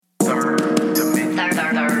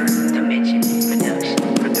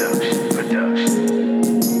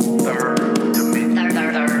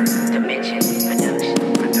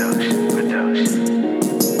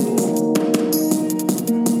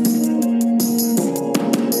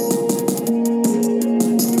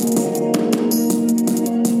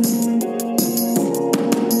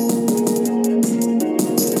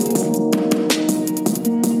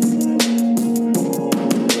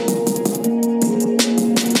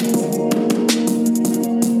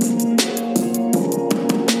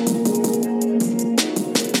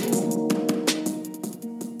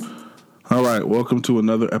welcome to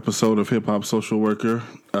another episode of Hip Hop Social Worker.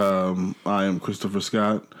 I am Christopher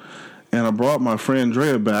Scott, and I brought my friend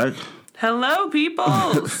Andrea back. Hello, people.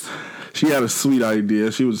 She had a sweet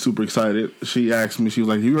idea. She was super excited. She asked me, she was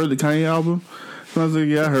like, "You heard the Kanye album?" And I was like,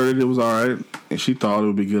 "Yeah, I heard it. It was all right." And she thought it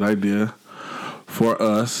would be a good idea for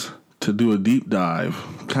us to do a deep dive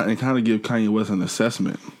and kind of give Kanye West an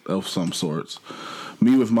assessment of some sorts.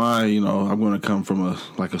 Me with my, I'm going to come from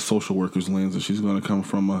a social worker's lens, and she's going to come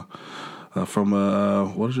from a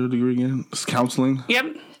what is your degree again? It's counseling.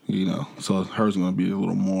 Yep. So hers going to be a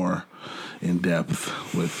little more in depth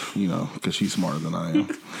with, because she's smarter than I am.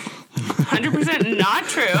 100% not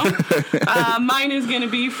true. Mine is going to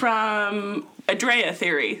be from Andrea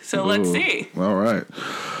theory. So let's see. All right.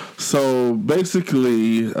 So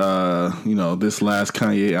basically, this last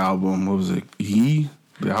Kanye album, what was it? The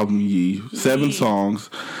album Ye, 7 songs.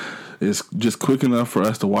 It's just quick enough for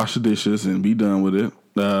us to wash the dishes and be done with it.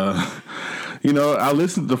 I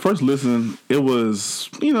listened. The first listen, it was,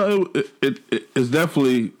 it's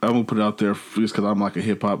definitely. I'm gonna put it out there just because I'm like a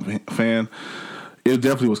hip hop fan. It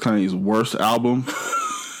definitely was Kanye's worst album.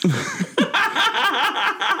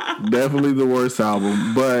 Definitely the worst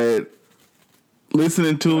album, but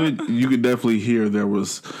listening to it, you could definitely hear there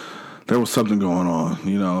was something going on,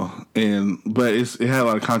 but it had a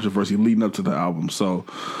lot of controversy leading up to the album. So,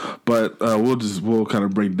 but we'll kind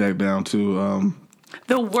of break that down to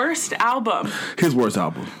the worst album. His worst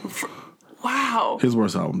album. Wow. His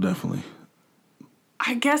worst album, definitely.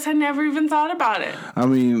 I guess I never even thought about it. I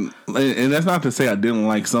mean, and that's not to say I didn't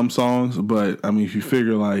like some songs, but I mean, if you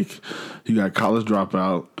figure like you got College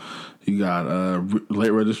Dropout, you got Late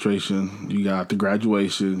Registration, you got The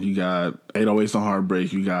Graduation, you got 808s on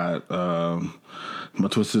Heartbreak, you got My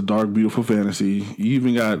Twisted Dark Beautiful Fantasy, you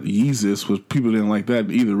even got Yeezus, which people didn't like that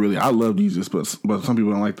either, really. I loved Yeezus, but some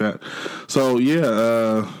people don't like that. So,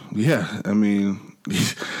 I mean,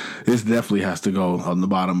 this definitely has to go on the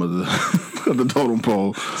bottom of the totem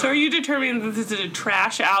pole. So are you determining that this is a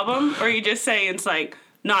trash album, or are you just saying it's, like,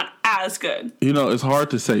 not as good? It's hard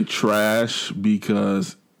to say trash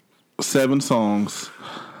because 7 songs,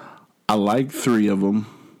 I like 3 of them,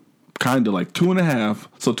 kind of like 2.5.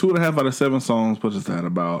 So 2.5 out of 7 songs, what is that,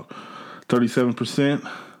 about 37%?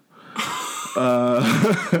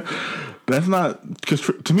 That's not, because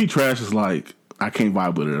to me, trash is like, I can't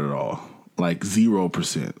vibe with it at all. Like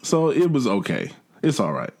 0%. So it was okay. It's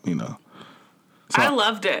all right, So I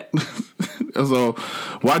loved it. So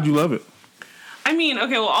why'd you love it? I mean,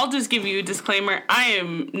 okay, well, I'll just give you a disclaimer. I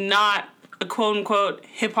am not a quote-unquote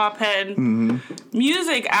hip-hop head. Mm-hmm.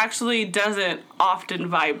 Music actually doesn't often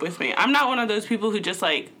vibe with me. I'm not one of those people who just,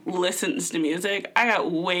 like, listens to music. I got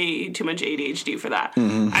way too much ADHD for that.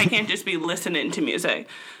 Mm-hmm. I can't just be listening to music.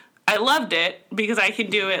 I loved it because I can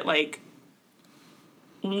do it, like,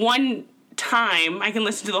 one time. I can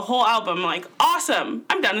listen to the whole album. I'm like, awesome.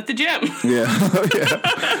 I'm done at the gym. Yeah.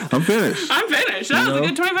 I'm finished. That was a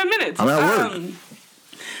good 25 minutes. I'm at work.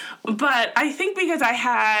 But I think because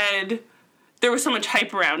there was so much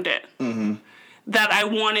hype around it, mm-hmm. that I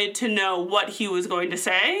wanted to know what he was going to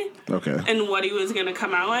say, okay, and what he was going to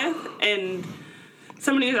come out with. And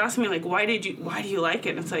somebody was asking me, like, why do you like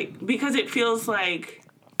it? And it's like, because it feels like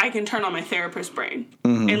I can turn on my therapist brain,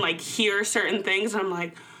 mm-hmm. and, like, hear certain things, and I'm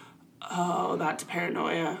like, oh, that's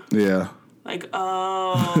paranoia. Yeah. Like,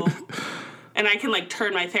 oh. And I can, like,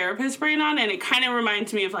 turn my therapist brain on, and it kind of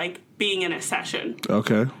reminds me of, like, being in a session.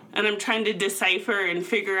 Okay. And I'm trying to decipher and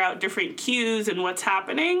figure out different cues and what's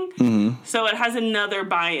happening. Mm-hmm. So it has another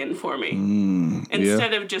buy-in for me.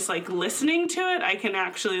 Instead of just, like, listening to it, I can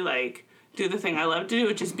actually, like, do the thing I love to do,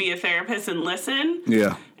 which is be a therapist and listen.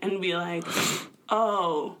 Yeah. And be like,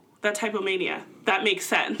 oh, that's hypomania. That makes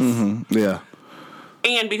sense. Mm-hmm. Yeah.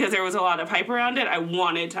 And because there was a lot of hype around it, I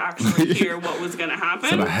wanted to actually hear what was going to happen.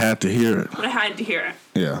 So I had to hear it. I had to hear it.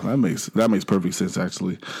 Yeah, that makes perfect sense,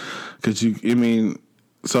 actually. Because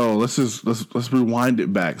so let's rewind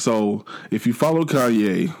it back. So if you follow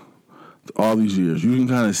Kanye all these years, you can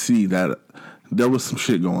kind of see that there was some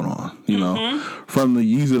shit going on. Mm-hmm. From the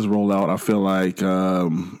Yeezus rollout, I feel like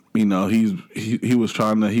he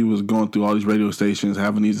was going through all these radio stations,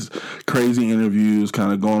 having these crazy interviews,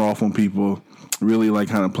 kind of going off on people. Really, like,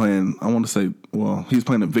 kind of playing, I want to say, well, he was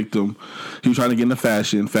playing a victim. He was trying to get into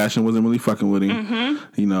fashion. Fashion wasn't really fucking with him.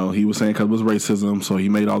 Mm-hmm. He was saying because it was racism, so he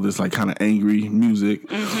made all this, like, kind of angry music,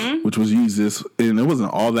 mm-hmm. which was Yeezus. And it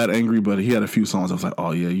wasn't all that angry, but he had a few songs I was like,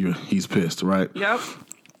 oh, yeah, he's pissed, right? Yep.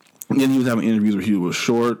 And then he was having interviews where he was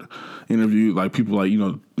short interviewed like people like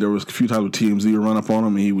there was a few times with TMZ would run up on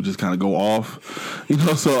him and he would just kind of go off,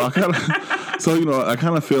 So I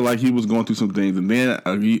kind of feel like he was going through some things, and then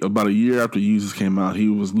about a year after Yeezus came out, he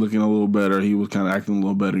was looking a little better. He was kind of acting a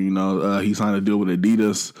little better. He signed a deal with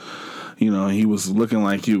Adidas. He was looking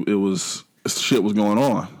like shit was going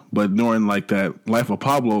on. But during like that Life of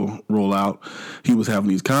Pablo rollout, he was having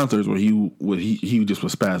these concerts where he just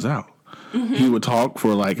would spaz out. Mm-hmm. He would talk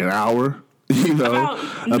for like an hour,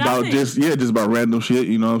 about just about random shit.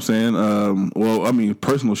 You know what I'm saying?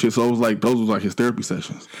 Personal shit. So it was like those was like his therapy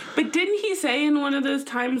sessions. But didn't he say in one of those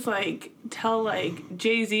times like tell like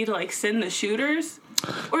Jay-Z to like send the shooters?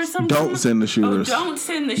 Or something. Don't send the shooters. Oh, don't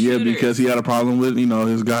send the shooters. Yeah, because he had a problem with,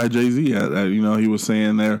 his guy Jay-Z. He was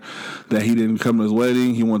saying there that he didn't come to his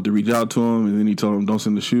wedding. He wanted to reach out to him, and then he told him don't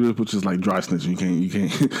send the shooters, which is like dry snitching.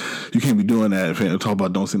 You can't be doing that. Talk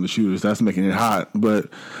about don't send the shooters. That's making it hot. But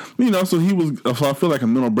so so I feel like a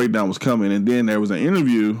mental breakdown was coming, and then there was an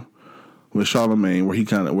interview with Charlamagne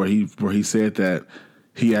where he said that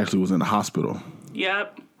he actually was in the hospital.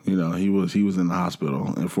 Yep. He was in the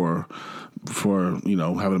hospital and for having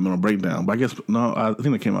a mental breakdown. But I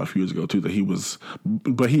think it came out a few years ago too that he was,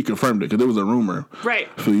 but he confirmed it because there was a rumor right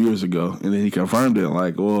a few years ago, and then he confirmed it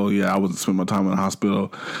like, well, yeah, I was spending my time in the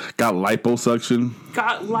hospital, got liposuction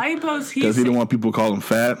because he didn't want people to call him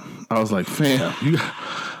fat. I was like, fam,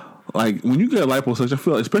 like when you get liposuction, I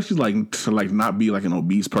feel like, especially like to like not be like an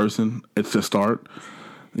obese person, it's to start,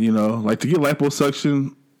 like to get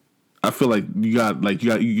liposuction. I feel like you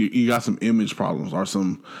got some image problems or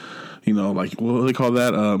some, like what do they call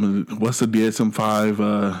that? What's the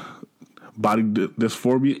DSM-5 body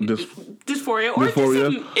dysphoria? Dysphoria or just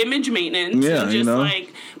some image maintenance. Yeah,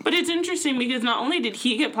 but it's interesting because not only did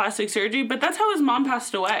he get plastic surgery, but that's how his mom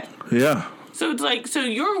passed away. Yeah. So it's like, so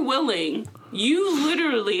you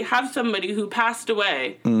literally have somebody who passed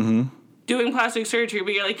away doing plastic surgery,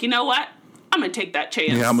 but you're like, you know what? I'm going to take that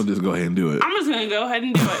chance. Yeah, I'm going to just go ahead and do it. I'm just going to go ahead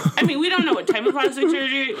and do it. I mean, we don't know what type of plastic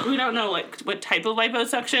surgery. We don't know, what type of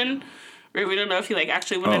liposuction. Or we don't know if you,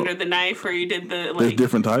 actually went under the knife or you did the, There's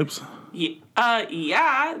different types?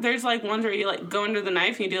 Yeah. There's, ones where you, go under the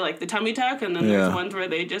knife and you do, the tummy tuck. And then there's ones where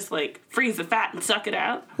they just, freeze the fat and suck it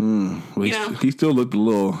out. Well, he still looked a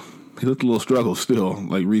little... He looked a little struggle still,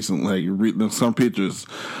 recently, some pictures.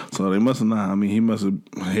 So they must have not. I mean, he must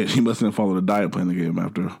have followed a diet plan to get him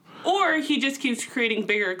after. Or he just keeps creating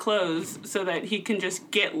bigger clothes so that he can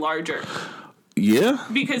just get larger. Yeah.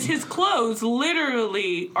 Because his clothes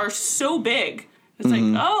literally are so big. It's like,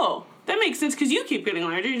 oh, that makes sense because you keep getting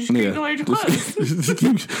larger. You just create larger clothes.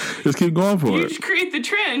 just keep going for it. You just create the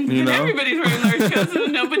trend because everybody's wearing large clothes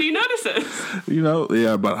and nobody notices.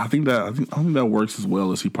 Yeah, but I don't think that works as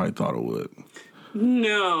well as he probably thought it would.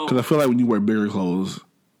 No. Because I feel like when you wear bigger clothes,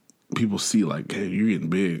 people see hey, you're getting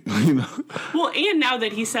big, Well, and now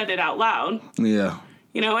that he said it out loud. Yeah.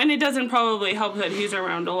 And it doesn't probably help that he's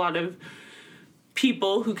around a lot of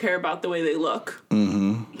people who care about the way they look.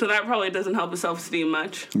 Mm-hmm. So that probably doesn't help his self-esteem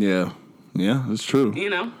much. Yeah. Yeah, it's true.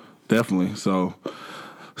 Definitely. So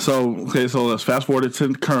let's fast forward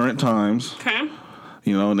to current times. Okay.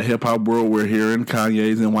 In the hip-hop world, we're here in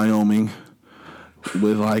Kanye's in Wyoming.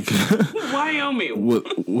 With Wyoming.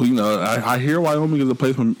 I hear Wyoming is a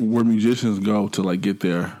place where musicians go to get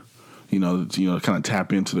there, to kind of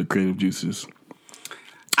tap into the creative juices.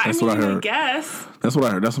 That's what I heard. I guess. That's what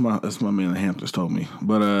I heard. That's my man in the Hamptons told me.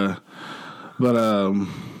 But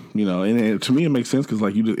and to me it makes sense because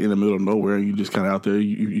you just in the middle of nowhere and you just kind of out there.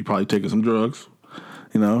 You probably taking some drugs.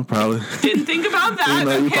 Probably didn't think about that.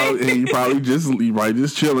 You probably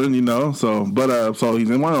just chilling. So he's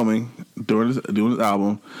in Wyoming doing his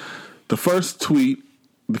album. The first tweet,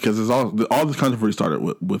 because there's all this controversy started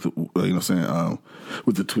with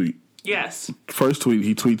the tweet. Yes. First tweet,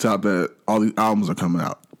 he tweets out that all these albums are coming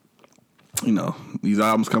out. These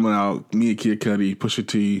albums coming out. Me and Kid Cudi, Pusha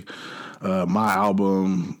T, my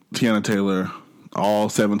album, Tiana Taylor, all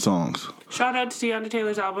 7 songs. Shout out to Tiana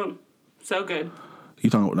Taylor's album, so good. You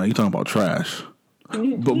talking about trash? But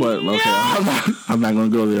okay, I'm not gonna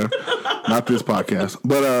go there. Not this podcast.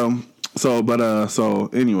 So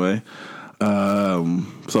anyway,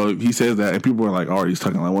 so he says that, and people are like, "Oh, he's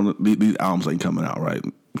talking like these albums ain't coming out, right?"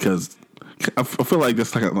 Because I feel like that's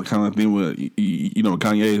kind of thing with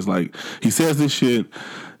Kanye is like he says this shit,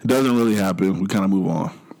 it doesn't really happen. We kind of move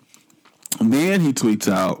on. And then he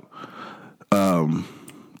tweets out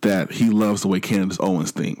that he loves the way Candace Owens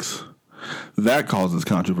thinks. That causes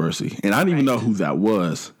controversy, and I didn't even know who that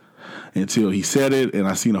was until he said it, and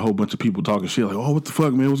I seen a whole bunch of people talking shit like, "Oh, what the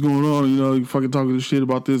fuck, man? What's going on? You fucking talking this shit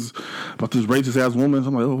about this racist ass woman." So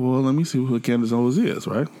I'm like, "Oh, well, let me see who Candace Owens is,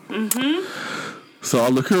 right?" Mm-hmm. So I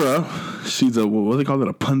look her up. She's what do they call it?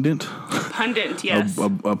 A pundit? Pundit, yes.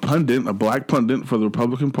 A pundit, a black pundit for the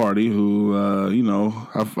Republican Party who,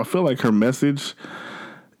 I feel like her message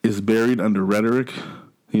is buried under rhetoric.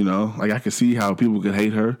 Like I can see how people could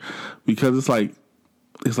hate her because it's like,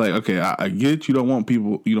 okay, I get you don't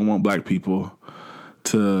want black people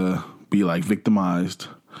to be like victimized,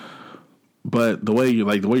 but the way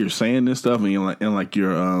you're saying this stuff and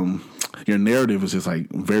your narrative is just like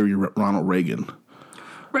very Ronald Reagan.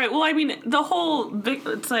 Right. Well, I mean,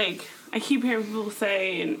 it's like, I keep hearing people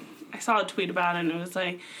say, and I saw a tweet about it, and it was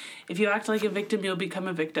like, if you act like a victim, you'll become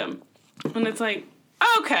a victim. And it's like,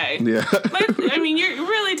 okay. Yeah. But, I mean, you're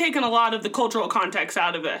really taking a lot of the cultural context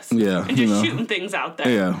out of this. Yeah. And just shooting things out there.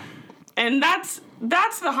 Yeah. And that's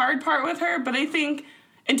the hard part with her, but I think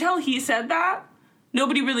until he said that,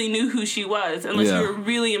 nobody really knew who she was unless you were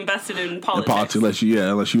really invested in politics. Unless you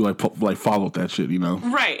like followed that shit,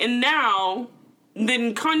 Right. And now,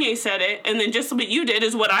 then Kanye said it, and then just what you did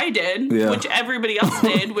is what I did, which everybody else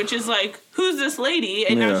did, which is like, who's this lady?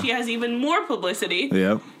 And now she has even more publicity.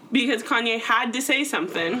 Yeah. Because Kanye had to say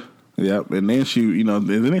something. Yep. And then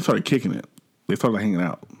then they started kicking it. They started hanging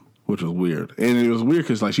out, which was weird. And it was weird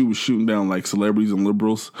because like she was shooting down like celebrities and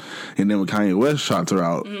liberals, and then when Kanye West shots her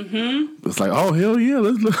out, it's like, oh hell yeah,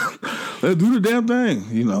 let's do the damn thing,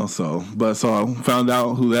 So I found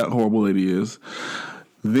out who that horrible lady is.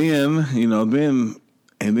 Then he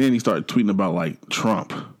started tweeting about like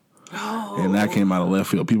Trump. Oh. And that came out of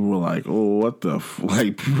left field. People were like, "Oh, what the?"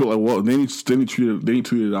 People were like, "Well." Then he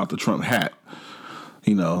tweeted out the Trump hat.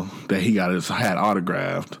 That he got his hat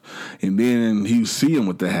autographed, and then you see him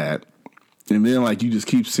with the hat, and then like you just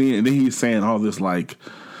keep seeing. And then he's saying all this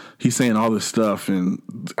stuff, and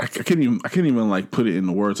I can't even like put it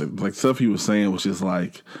into words. Like stuff he was saying was just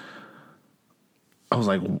like, I was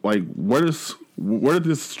like where did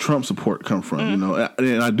this Trump support come from? And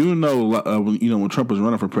I do know, when Trump was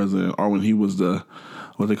running for president, or when he was the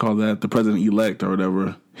president-elect or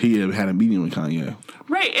whatever, he had a meeting with Kanye.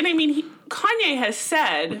 Right, and I mean, Kanye has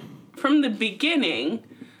said from the beginning,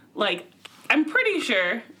 like, I'm pretty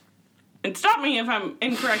sure, and stop me if I'm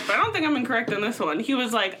incorrect, but I don't think I'm incorrect on this one. He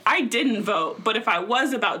was like, I didn't vote, but if I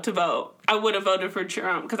was about to vote, I would have voted for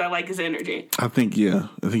Trump because I like his energy. I think you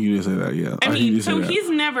did say that, yeah. I mean, so he's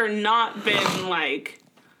never not been, like,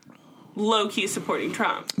 low-key supporting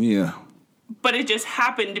Trump. Yeah. But it just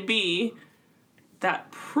happened to be that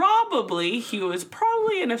he was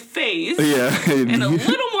probably in a phase and a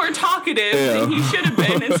little more talkative than he should have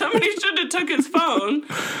been, and somebody should have took his phone,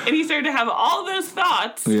 and he started to have all those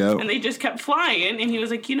thoughts, and they just kept flying, and he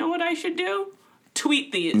was like, you know what I should do?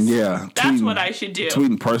 Tweet these. Yeah. That's what I should do.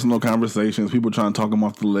 Tweeting personal conversations, people trying to talk him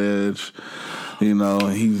off the ledge,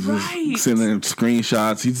 he's just sending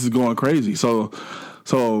screenshots, he's just going crazy. So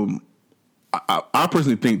I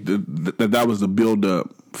personally think that was the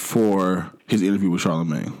build-up for his interview with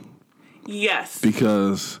Charlamagne. Yes.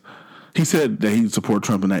 Because he said that he'd support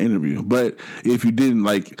Trump in that interview. But if he didn't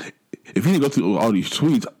go through all these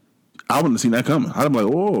tweets, I wouldn't have seen that coming. I'd be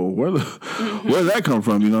like, whoa, where did that come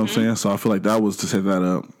from? You know what I'm saying? So I feel like that was to set that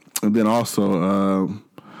up. And then also,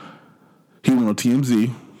 he went on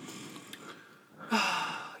TMZ,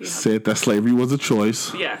 said that slavery was a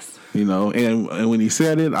choice. Yes. And when he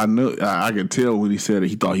said it, I could tell when he said it,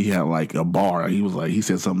 he thought he had like a bar. He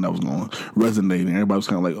said something that was going to resonate, and everybody was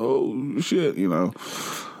kind of like, oh shit,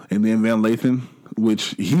 And then Van Lathan,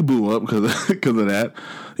 which he blew up because of that,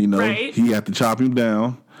 right. He had to chop him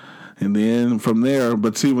down, and then from there,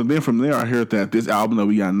 I heard that this album that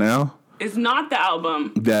we got now is not the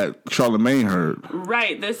album that Charlamagne heard.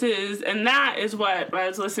 Right. That is what I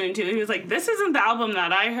was listening to. He was like, this isn't the album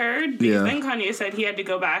that I heard. Because then Kanye said he had to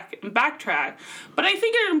go back and backtrack. But I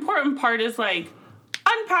think an important part is, like,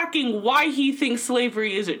 unpacking why he thinks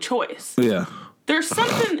slavery is a choice. Yeah. There's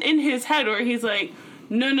something in his head where he's like,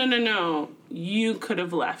 no. You could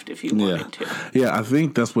have left if you wanted to. Yeah, I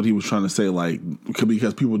think that's what he was trying to say, like,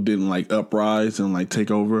 because people didn't, like, uprise and, like,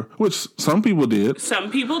 take over, which some people did.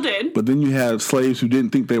 Some people did. But then you had slaves who didn't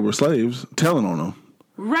think they were slaves telling on them.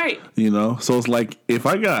 Right. So it's like, if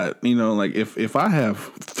I got, if I have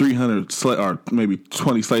 300 or maybe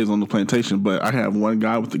 20 slaves on the plantation, but I have one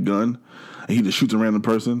guy with a gun, and he just shoots a random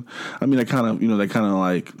person, I mean, that kind of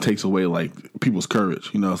like takes away like people's courage.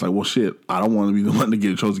 It's like, well, shit, I don't want to be the one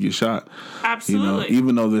to chose to get shot. Absolutely.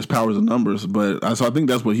 Even though there's powers in numbers, so I think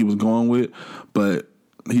that's what he was going with, but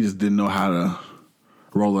he just didn't know how to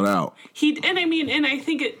roll it out. I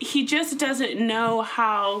think he just doesn't know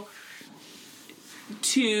how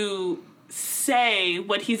to say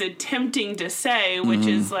what he's attempting to say, which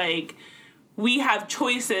is like, we have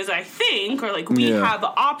choices, I think, or like we have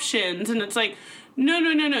options, and it's like, No.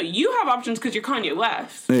 You have options because you're Kanye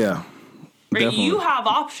West. Yeah. Right? Definitely. You have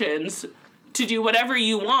options to do whatever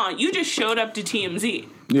you want. You just showed up to TMZ.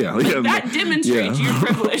 Yeah. That demonstrates your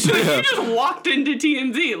privilege. You just walked into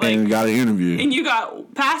TMZ. And got an interview. And you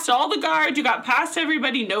got past all the guards. You got past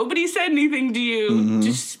everybody. Nobody said anything to you.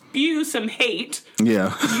 Just spew some hate.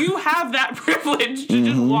 Yeah. You have that privilege to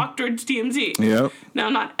just walk towards TMZ. Yep. Now,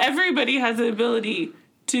 not everybody has the ability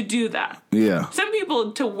to do that. Yeah. Some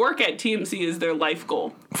people, to work at TMZ is their life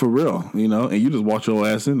goal. For real, and you just walked your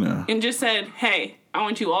ass in there. And just said, hey, I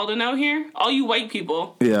want you all to know here, all you white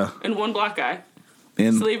people. Yeah. And one black guy.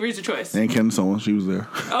 And slavery's a choice. And Ken Someone, she was there.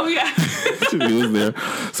 Oh, yeah. She was there.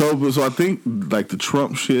 So I think, like, the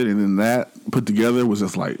Trump shit and then that put together was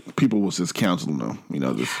just, like, people was just canceling them.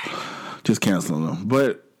 Just canceling them.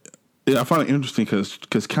 But I find it interesting because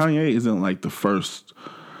Kanye isn't, like, the first,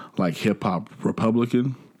 like, hip-hop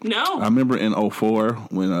Republican. No. I remember in 2004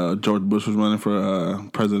 when George Bush was running for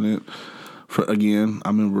president again. I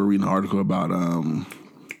remember reading an article about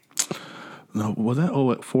was that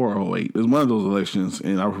 04 or 08? It was one of those elections,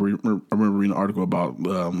 and I remember reading an article about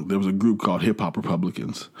there was a group called Hip Hop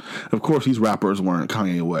Republicans. Of course, these rappers weren't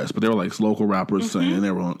Kanye West, but they were like local rappers saying they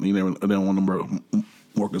were on the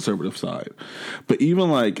more conservative side. But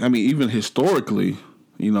even historically,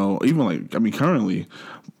 currently,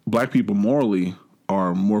 black people morally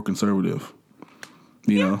are more conservative.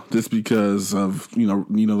 Just because of the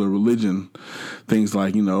religion, things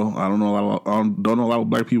like I don't know a lot of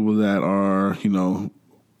black people that are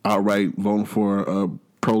outright voting for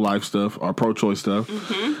pro-life stuff or pro-choice stuff.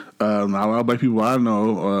 Not a lot of black people I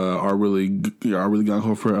know are really gung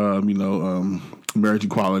ho for marriage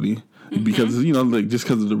equality because just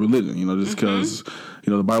because of the religion, just because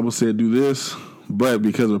the Bible said do this, but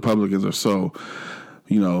because Republicans are so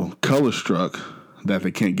color struck that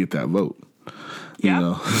they can't get that vote.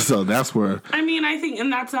 Yeah. So that's where... I think,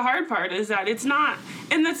 and that's the hard part, is that it's not,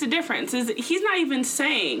 and that's the difference, is he's not even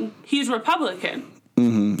saying he's Republican.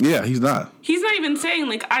 Mm-hmm. Yeah, he's not. He's not even saying,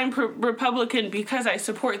 like, I'm Republican because I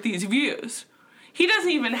support these views. He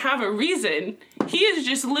doesn't even have a reason. He is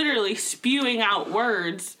just literally spewing out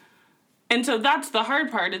words. And so that's the hard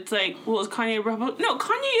part. It's like, well, is Kanye a Republican? No,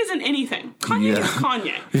 Kanye isn't anything. Kanye is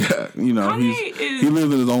Kanye. Yeah, he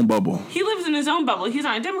lives in his own bubble. He lives in his own bubble. He's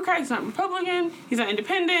not a Democrat. He's not a Republican. He's not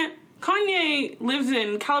independent. Kanye lives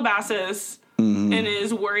in Calabasas and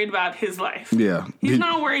is worried about his life. Yeah. He's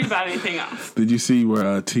not worried about anything else. Did you see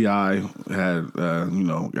where T.I. had,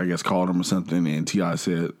 I guess called him or something, and T.I.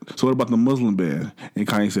 said, so what about the Muslim ban? And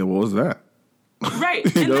Kanye said, well, what's that? Right.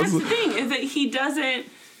 And that's the thing, is that he doesn't...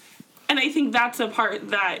 And I think that's the part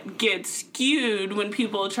that gets skewed when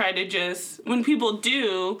people when people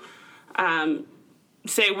do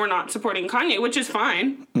say we're not supporting Kanye, which is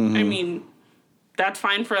fine. Mm-hmm. That's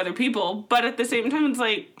fine for other people. But at the same time, it's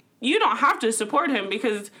like, you don't have to support him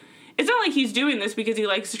because it's not like he's doing this because he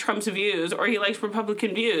likes Trump's views or he likes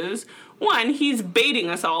Republican views. One, he's baiting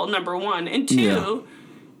us all, number one. And two,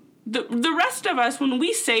 the rest of us, when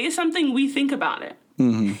we say something, we think about it.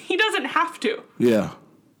 Mm-hmm. He doesn't have to. Yeah.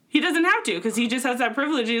 He doesn't have to because he just has that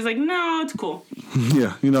privilege. He's like, no, it's cool.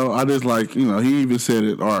 Yeah, I just like, he even said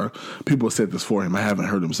it, or people said this for him. I haven't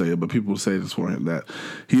heard him say it, but people say this for him, that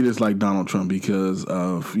he just liked Donald Trump because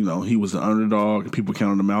of, he was an underdog and people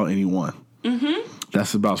counted him out and he won. Mm-hmm.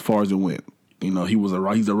 That's about as far as it went.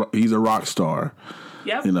 He's a rock star.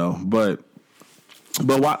 Yep. But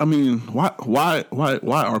why?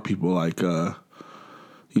 Why are people like, so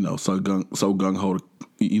gung ho,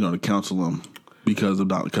 to counsel him? Because of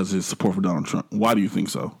his support for Donald Trump. Why do you think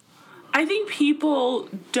so? I think people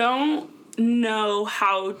don't know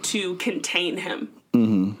how to contain him.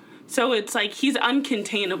 Mm-hmm. So it's like he's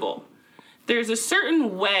uncontainable. There's a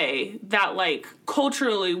certain way that, like,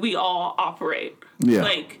 culturally we all operate. Yeah.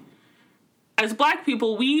 Like, as black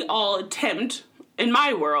people, we all attempt, in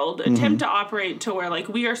my world, to operate to where, like,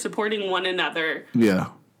 we are supporting one another. Yeah.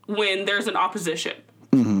 When there's an opposition.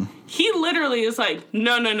 Mm-hmm. He literally is like,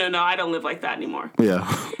 no, I don't live like that anymore. Yeah.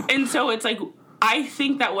 And so it's like, I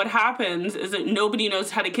think that what happens is that nobody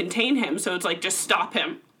knows how to contain him. So it's like, just stop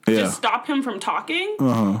him. Yeah. Just stop him from talking.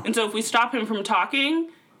 Uh-huh. And so if we stop him from talking,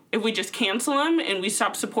 if we just cancel him and we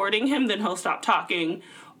stop supporting him, then he'll stop talking.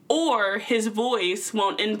 Or his voice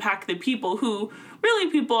won't impact the people who,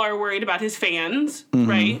 really people are worried about his fans,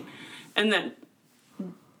 right? And that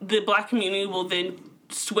the black community will then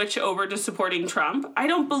switch over to supporting Trump. I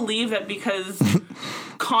don't believe that because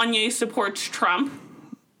Kanye supports Trump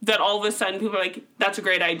that all of a sudden people are like, that's a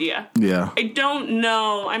great idea. Yeah. I don't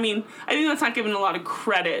know. I think that's not giving a lot of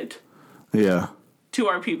credit to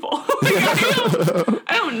our people. I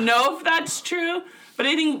don't know if that's true, but But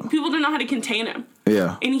I think people don't know how to contain him.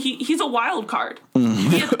 Yeah. And he's a wild card.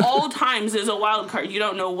 He at all times is a wild card. You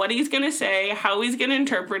don't know what he's going to say, how he's going to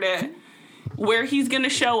interpret it, where he's going to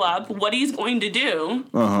show up, what he's going to do.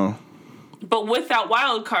 Uh-huh. But with that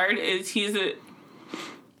wild card he's an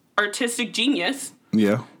artistic genius.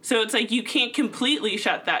 Yeah. So it's like you can't completely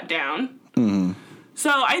shut that down. Mm-hmm. So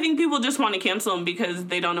I think people just want to cancel him because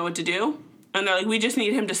they don't know what to do. And they're like, we just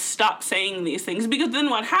need him to stop saying these things. Because then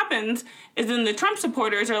what happens is then the Trump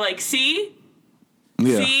supporters are like, see?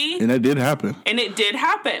 Yeah. See? And that did happen. And it did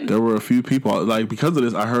happen. There were a few people, like, because of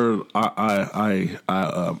this, I heard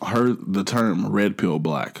the term red pill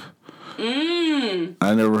black.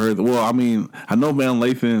 I never heard. Well, I mean, I know Van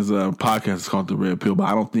Lathan's podcast is called The Red Pill, but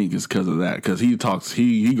I don't think it's because of that. Because he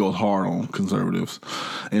goes hard on conservatives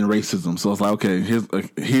and racism. So it's like, okay,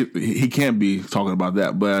 he can't be talking about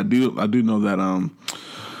that. But I do know that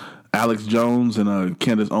Alex Jones and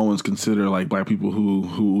Candace Owens consider like black people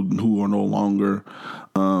who are no longer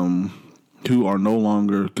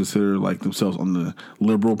considered like themselves on the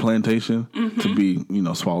liberal plantation to be,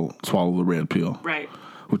 swallow the red pill. Right.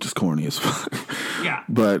 Which is corny as fuck. Yeah.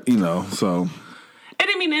 But, so. And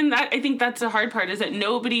I mean, I think that's the hard part is that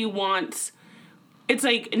nobody wants, it's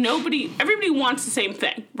like everybody wants the same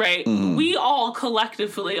thing, right? Mm-hmm. We all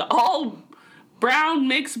collectively, all brown,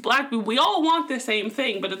 mixed, black people, we all want the same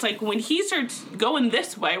thing. But it's like when he starts going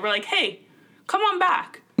this way, we're like, hey, come on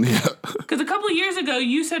back. Yeah. Because a couple of years ago,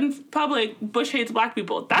 you said in public, Bush hates black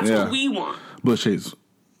people. That's what we want. Bush hates.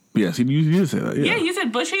 Yes, you did say that. Yeah, you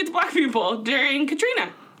said Bush hates black people during Katrina.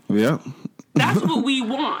 Yeah. That's what we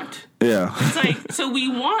want. Yeah. It's like, so we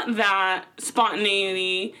want that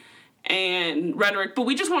spontaneity and rhetoric, but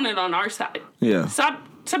we just want it on our side. Yeah. Stop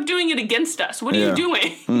doing it against us. What are you doing?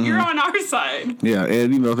 Mm-hmm. You're on our side. Yeah,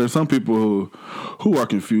 and there's some people who are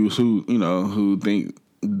confused, who think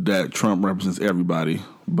that Trump represents everybody,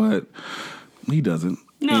 but he doesn't.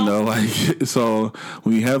 No. So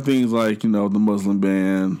when you have things like, the Muslim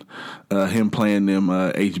ban, him playing them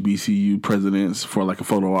HBCU presidents for like a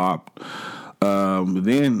photo op,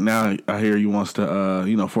 then now I hear he wants to,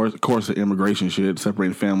 for of course the immigration shit,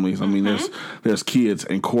 separating families. I mean, there's kids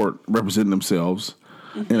in court representing themselves.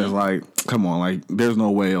 Mm-hmm. And it's like, come on, like, there's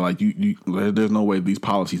no way, like, there's no way these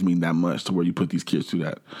policies mean that much to where you put these kids through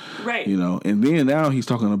that. Right. And then now he's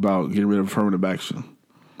talking about getting rid of affirmative action.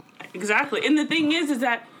 Exactly. And the thing is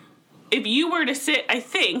that if you were to sit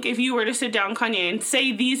down Kanye and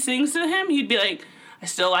say these things to him, you'd be like, I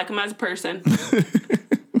still like him as a person.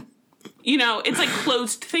 It's like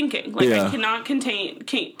closed thinking. Like, I cannot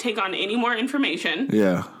take on any more information.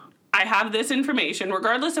 Yeah. I have this information.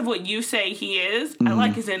 Regardless of what you say he is, I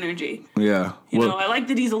like his energy. Yeah. I like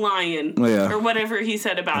that he's a lion. Yeah. Or whatever he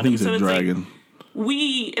said about him. He's a dragon.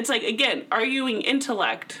 It's like, again, arguing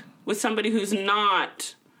intellect with somebody who's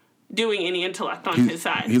not doing any intellect on his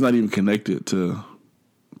side. He's not even connected to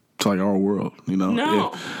like our world,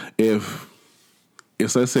 No. If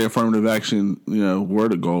let's say affirmative action, were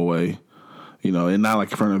to go away, and not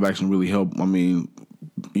like affirmative action really help, I mean,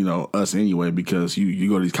 us anyway, because you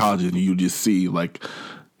go to these colleges and you just see like,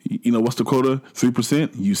 what's the quota?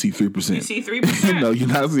 3%? You see 3%. You see 3%. No, you're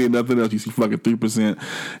not seeing nothing else. You see fucking 3%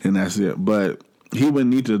 and that's it. But he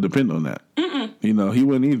wouldn't need to depend on that. Mm-mm. He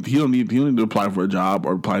don't need to apply for a job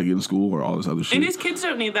or apply to get in school or all this other shit. And his kids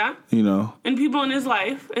don't need that. And people in his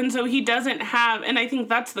life. And so he doesn't have, and I think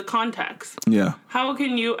that's the context. Yeah. How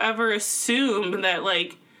can you ever assume that,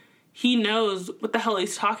 like, he knows what the hell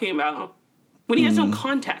he's talking about when he has no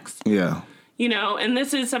context? Yeah. And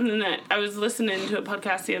this is something that I was listening to a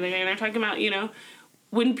podcast the other day, and they're talking about,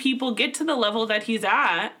 when people get to the level that he's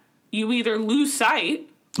at, you either lose sight.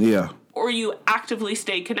 Yeah. Or you actively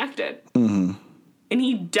stay connected. Mm-hmm. And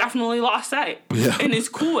he definitely lost sight. Yeah. And is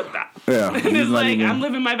cool with that. Yeah. And is like, I'm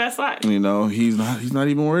living my best life. He's not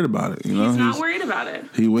even worried about it. He's not worried about it.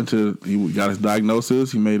 He got his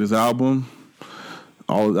diagnosis, he made his album.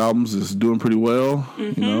 All his albums is doing pretty well.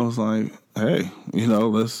 Mm-hmm. It's like, hey,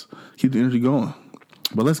 let's keep the energy going.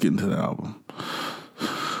 But let's get into the album.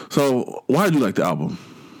 So why did you like the album?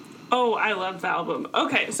 Oh, I love the album.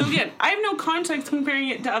 Okay, so again, I have no context comparing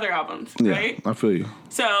it to other albums, right? I feel you.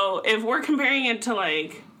 So if we're comparing it to,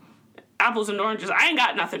 like, apples and oranges, I ain't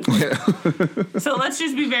got nothing for you. So let's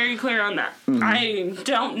just be very clear on that. Mm-hmm. I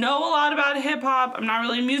don't know a lot about hip-hop. I'm not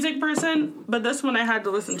really a music person, but this one I had to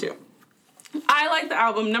listen to. I like the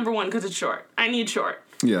album, number one, because it's short. I need short.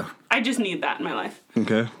 Yeah. I just need that in my life.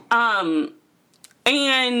 Okay.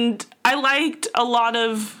 And I liked a lot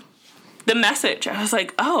of the message. I was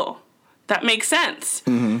like, oh, that makes sense.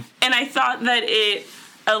 Mm-hmm. And I thought that it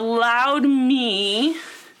allowed me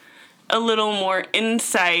a little more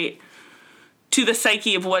insight to the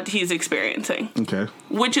psyche of what he's experiencing. Okay.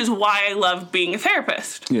 Which is why I love being a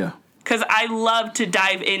therapist. Yeah. Because I love to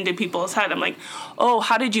dive into people's head. I'm like, oh,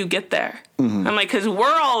 how did you get there? Mm-hmm. I'm like, because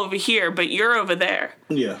we're all over here, but you're over there.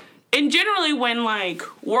 Yeah. And generally when, like,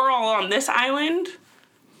 we're all on this island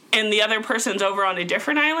and the other person's over on a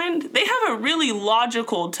different island, they have a really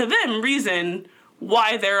logical, to them, reason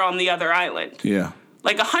why they're on the other island. Yeah.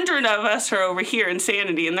 Like, 100 of us are over here in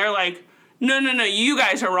Sanity, and they're like, no, you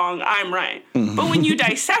guys are wrong, I'm right. Mm-hmm. But when you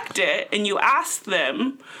dissect it and you ask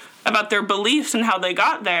them about their beliefs and how they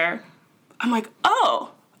got there, I'm like,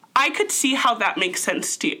 oh, I could see how that makes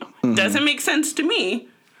sense to you. Mm-hmm. Doesn't make sense to me,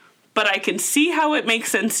 but I can see how it makes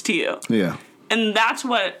sense to you. Yeah. And that's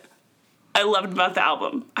what I loved about the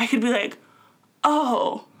album. I could be like,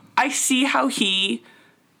 oh, I see how he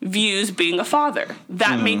views being a father.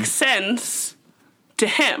 That makes sense to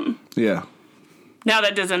him. Yeah. Now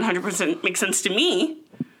that doesn't 100% make sense to me.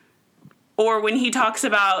 Or when he talks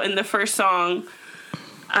about in the first song,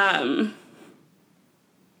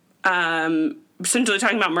 essentially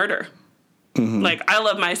talking about murder. Mm-hmm. Like, I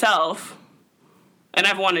love myself, and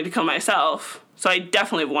I've wanted to kill myself, so I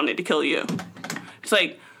definitely wanted to kill you. It's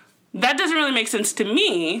like, that doesn't really make sense to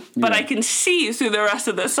me, but I can see through the rest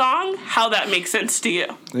of the song how that makes sense to you.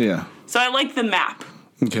 Yeah. So I like the map.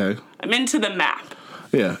 Okay. I'm into the map.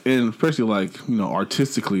 Yeah, and especially, like, you know,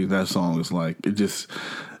 artistically, that song is, like, it's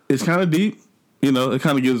kind of deep, you know, it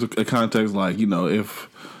kind of gives a context, like, you know, and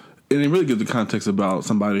it really gives the context about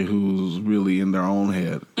somebody who's really in their own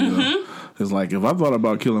head, you know. It's like, if I thought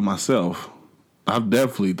about killing myself, I've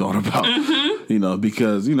definitely thought about, you know,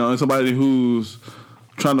 because, you know, it's somebody who's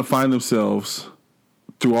trying to find themselves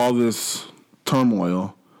through all this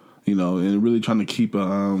turmoil, you know, and really trying to keep,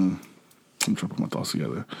 I'm trying to put my thoughts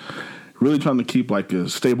together. Really trying to keep, like, a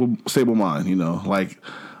stable mind, you know, like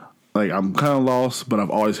I'm kind of lost, but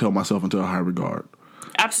I've always held myself into a high regard.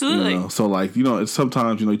 Absolutely. You know? So, like, you know, it's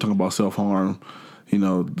sometimes, you know, you talk about self-harm, you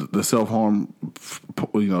know, the self-harm,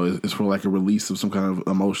 you know, is for, like, a release of some kind of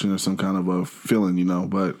emotion or some kind of a feeling, you know,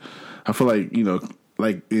 but I feel like, you know,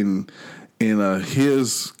 like in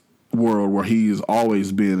his world where he's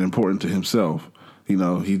always been important to himself, you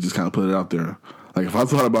know, he just kind of put it out there. Like, if I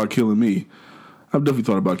thought about killing me, I've definitely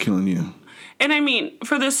thought about killing you. And I mean,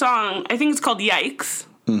 for this song, I think it's called Yikes.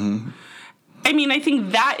 Mm-hmm. I mean, I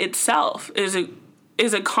think that itself is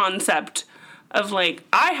a concept of, like,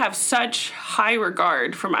 I have such high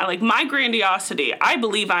regard for my grandiosity. I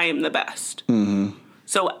believe I am the best. Mm-hmm.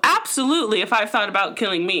 So absolutely, if I've thought about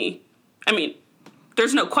killing me, I mean,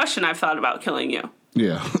 there's no question I've thought about killing you.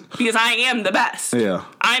 Yeah. Because I am the best. Yeah.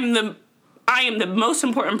 I am the most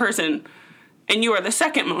important person, and you are the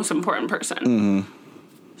second most important person. Mm-hmm.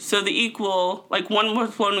 So the equal, like,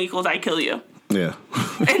 1 + 1 = I kill you. Yeah.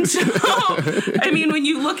 And so, I mean, when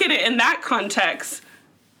you look at it in that context,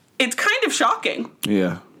 it's kind of shocking.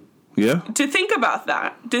 Yeah. Yeah. To think about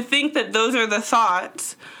that. To think that those are the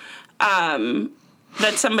thoughts that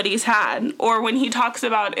somebody's had. Or when he talks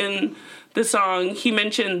about in the song, he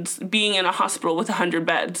mentions being in a hospital with 100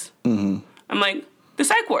 beds. Mm-hmm. I'm like, the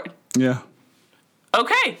psych ward. Yeah.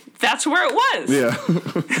 Okay, that's where it was. Yeah.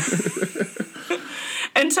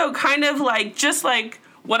 And so kind of like, just like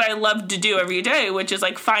what I love to do every day, which is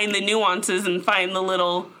like find the nuances and find the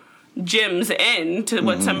little gems into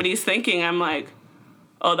what somebody's thinking. I'm like,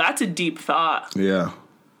 oh, that's a deep thought. Yeah.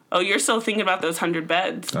 Oh, you're still thinking about those 100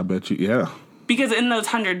 beds. I bet you, yeah. Because in those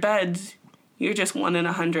 100 beds, you're just 1 in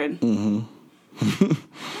 100. Mm-hmm.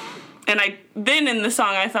 And then in the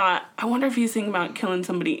song, I thought, I wonder if he's thinking about killing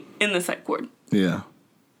somebody in the psych ward. Yeah.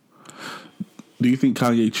 Do you think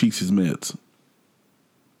Kanye cheats his meds?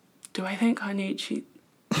 Do I think Kanye cheats?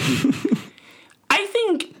 I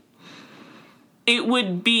think it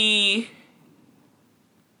would be...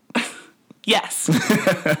 yes.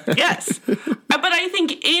 Yes. But I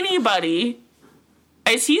think anybody,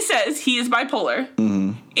 as he says, he is bipolar.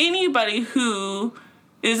 Mm-hmm. Anybody who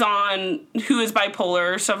is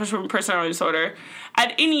bipolar or suffers from personality disorder,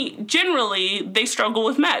 generally, they struggle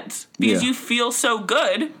with meds. Because you feel so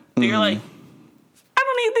good that you're like, I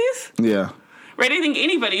don't need these. Yeah. Right? I think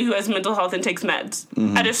anybody who has mental health and takes meds,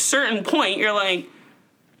 at a certain point, you're like,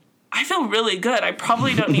 I feel really good. I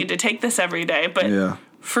probably don't need to take this every day. But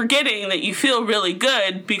forgetting that you feel really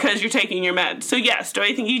good because you're taking your meds. So yes, do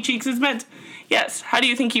I think he cheats his meds? Yes. How do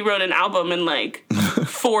you think he wrote an album in like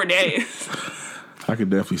 4 days? I could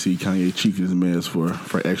definitely see Kanye cheating his meds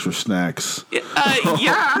for extra snacks.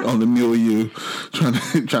 Yeah. On the milieu,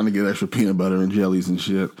 trying to get extra peanut butter and jellies and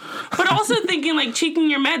shit. But also thinking like cheating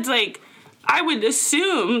your meds, like I would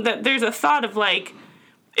assume that there's a thought of like,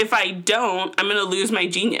 if I don't, I'm going to lose my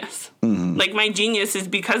genius. Mm-hmm. Like, my genius is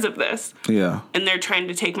because of this. Yeah. And they're trying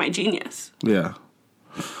to take my genius. Yeah.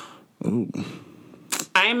 Ooh.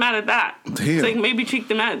 I ain't mad at that. Damn. It's like, maybe cheek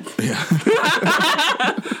the meds. Yeah.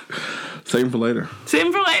 Same for later.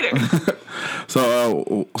 Same for later.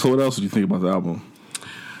 So what else did you think about the album?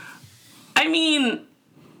 I mean,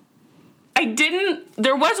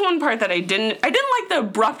 there was one part that I didn't like the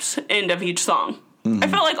abrupt end of each song. I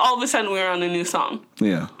felt like all of a sudden we were on a new song.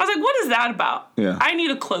 Yeah. I was like, what is that about? Yeah. I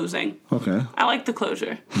need a closing. Okay. I like the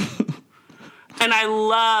closure. And I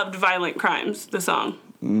loved Violent Crimes, the song.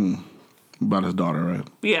 About his daughter, right?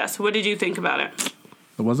 Yes. What did you think about it?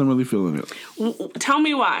 I wasn't really feeling it. Tell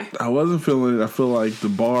me why. I wasn't feeling it. I feel like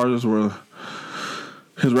his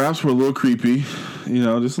raps were a little creepy,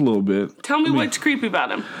 just a little bit. Tell me what's creepy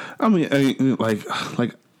about him. I mean, like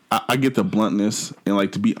I get the bluntness and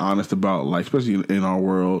like to be honest about like, especially in our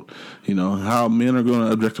world, how men are going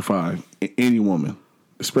to objectify any woman,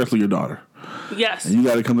 especially your daughter. Yes. And you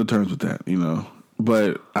got to come to terms with that,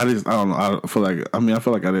 But I don't know. I feel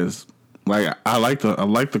like I just like I like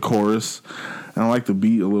the chorus and I like the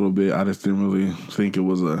beat a little bit. I just didn't really think it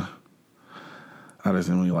was I just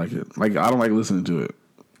didn't really like it. Like I don't like listening to it.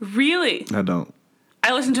 Really? I don't.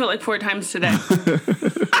 I listened to it like 4 times today.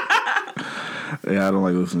 Yeah, I don't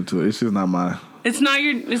like listening to it. It's just not my. It's not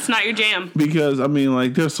your jam. Because I mean,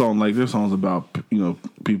 like there's songs about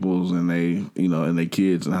people's and they and their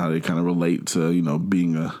kids and how they kind of relate to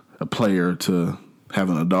being a player to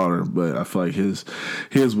having a daughter. But I feel like his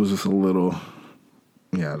was just a little.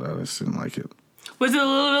 Yeah, I just didn't like it. Was it a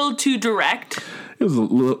little too direct? It was a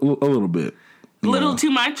little bit. A little too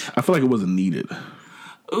much? I feel like it wasn't needed.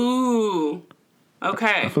 Ooh.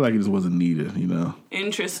 Okay. I feel like it just wasn't needed,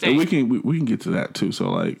 Interesting. And we can get to that too.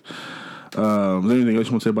 So like, is there anything else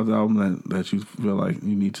you want to say about the album that you feel like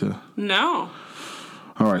you need to? No.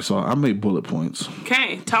 All right, so I made bullet points.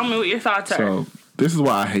 Okay, tell me what your thoughts are. So this is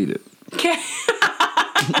why I hate it. Okay.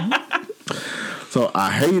 So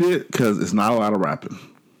I hate it because it's not a lot of rapping.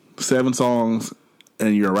 7 songs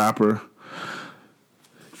and you're a rapper.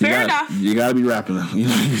 Fair enough. You gotta be rapping.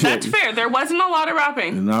 That's fair. There wasn't a lot of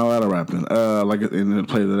rapping. Not a lot of rapping. And then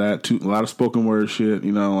play to that too. A lot of spoken word shit.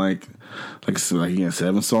 Like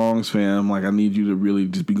 7 songs, fam. Like I need you to really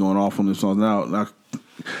just be going off on the songs now.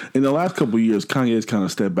 In the last couple of years, Kanye's kind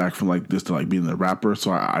of stepped back from like this to like being the rapper. So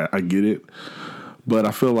I get it, but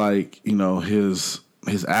I feel like his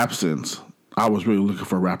absence. I was really looking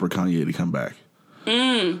for rapper Kanye to come back.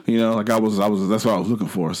 Like I was. That's what I was looking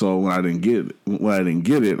for. So when I didn't get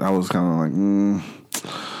it, I was kind of like,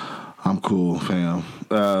 I'm cool, fam.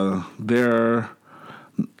 There,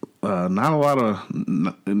 not a lot of,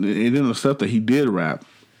 and in the stuff that he did rap,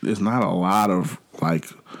 there's not a lot of like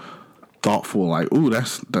thoughtful, like, ooh,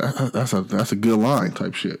 that's a good line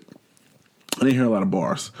type shit. I didn't hear a lot of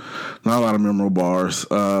bars, not a lot of memorable bars.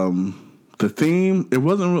 The theme, it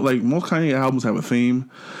wasn't really, like most Kanye albums have a theme.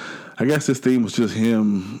 I guess this theme was just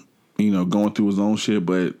him, going through his own shit.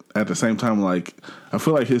 But at the same time, like, I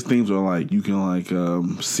feel like his themes are like, you can like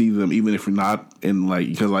see them even if you're not in like,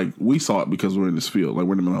 because like we saw it because we're in this field, like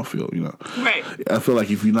we're in the mental field, Right. I feel like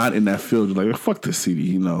if you're not in that field, you're like, fuck this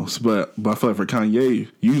CD, But I feel like for Kanye,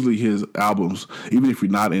 usually his albums, even if you're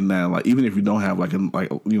not in that, like, even if you don't have like if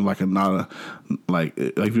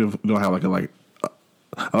you don't have like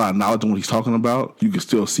a lot of knowledge on what he's talking about, you can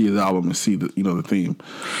still see his album and see the the theme.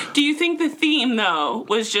 Do you think the theme though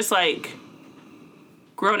was just like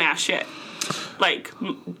grown ass shit, like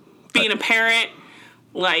being a parent,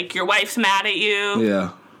 like your wife's mad at you? Yeah.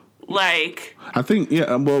 Like I think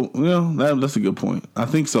that's a good point. I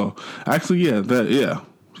think so. Actually, yeah.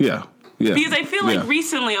 Because I feel like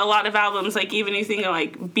recently a lot of albums, like even you think of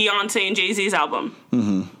like Beyonce and Jay-Z's album,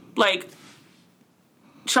 like.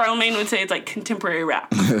 Charlamagne would say it's like contemporary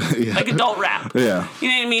rap, like adult rap. Yeah, you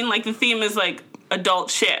know what I mean. Like the theme is like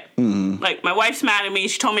adult shit. Like my wife's mad at me.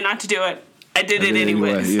 She told me not to do it. I did it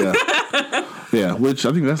anyways. Yeah, yeah. Which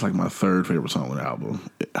I think that's like my 3rd favorite song on the album.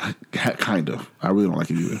 Kind of. I really don't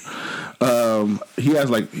like it either. He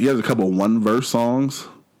has a couple of 1-verse songs.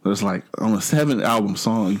 That's like on a 7-album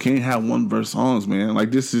song, you can't have 1-verse songs, man. Like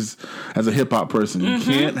this is, as a hip hop person, you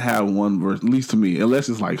can't have 1 verse. At least to me, unless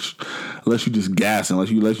it's like, unless you just gassing, unless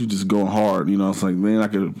you just going hard. It's like then I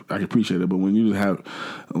could appreciate it. But when you just have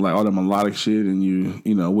like all that melodic shit and you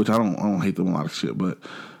which I don't hate the melodic shit, but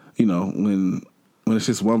when it's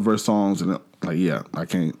just 1-verse songs and I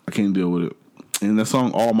can't deal with it. And that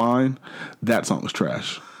song All Mine, that song is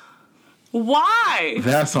trash. Why?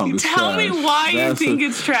 That song is Tell trash. me why you think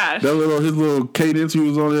it's trash. His little cadence he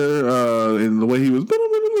was on there, and the way he was.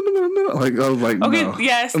 Like, I was like, okay, no.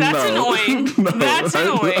 yes, that's annoying. No, that's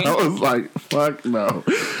annoying. I was like, fuck no.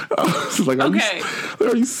 I was like,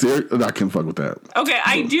 are you serious? I can't fuck with that. Okay,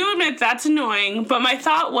 I do admit that's annoying, but my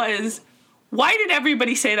thought was, why did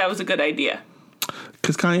everybody say that was a good idea?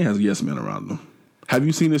 Because Kanye has yes men around him. Have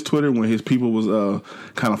you seen his Twitter when his people was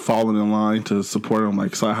kind of falling in line to support him,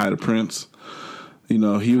 like say hi to Prince? You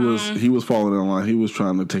know, he was falling in line. He was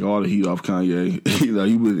trying to take all the heat off Kanye. You know,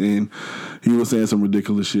 he was saying some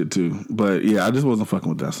ridiculous shit too. But yeah, I just wasn't fucking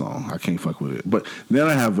with that song. I can't fuck with it. But then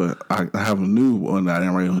I have a new one that I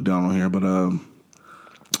didn't write down on here. But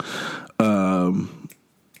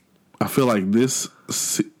I feel like this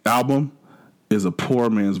album is a poor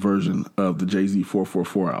man's version of the Jay-Z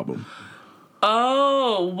 444 album.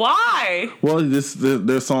 Oh, why? Well,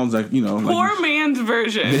 there's songs that, you know, poor like, man's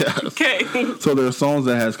version. Yes. Okay. So there are songs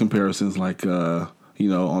that has comparisons, like you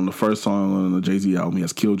know, on the first song on the Jay-Z album, he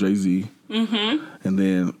has "Kill Jay-Z," and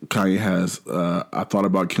then Kanye has "I Thought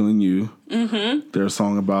About Killing You." There's a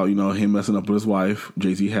song about, you know, him messing up with his wife.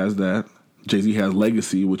 Jay-Z has that. Jay-Z has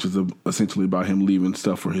 "Legacy," which is essentially about him leaving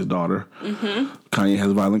stuff for his daughter. Kanye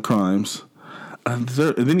has "Violent Crimes," and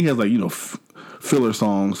then he has, like, you know, filler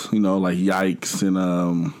songs, you know, like "Yikes"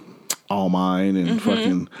 and "All Mine" and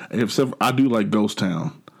fucking. Except I do like "Ghost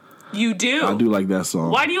Town." You do? I do like that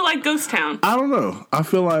song. Why do you like Ghost Town? I don't know. I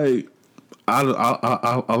feel like I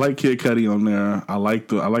like Kid Cudi on there. I like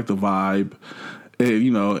the vibe,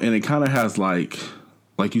 you know, and it kind of has like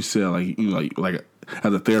you said, like, you know, like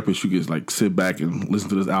as a therapist, you can like sit back and listen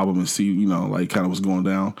to this album and see, you know, like kind of what's going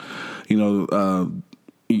down. You know,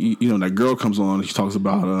 you know, that girl comes on and she talks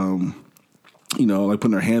about you know, like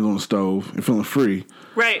putting her hands on the stove and feeling free.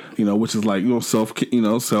 Right. You know, which is like, you know, self harm.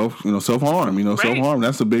 You know, self-harm.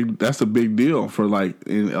 That's a big deal for like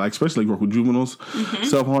especially like work with juveniles.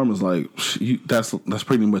 Self harm is like that's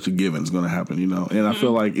pretty much a given. It's going to happen. You know, and I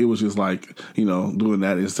feel like it was just like, you know, doing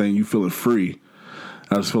that and saying you feeling free.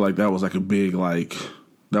 I just feel like that was like a big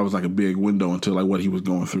window into like what he was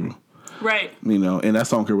going through. Right. You know, and that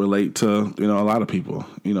song could relate to, you know, a lot of people,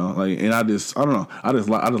 you know, like, and I don't know. I just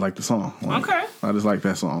like the song. Like, okay. I just like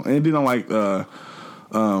that song. And then I like the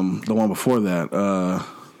one before that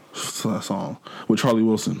song with Charlie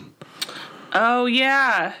Wilson. Oh,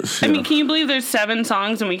 yeah. I mean, can you believe there's 7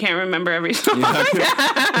 songs and we can't remember every song?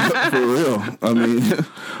 Yeah, for real. I mean,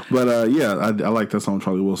 but yeah, I like that song,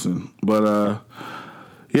 Charlie Wilson. But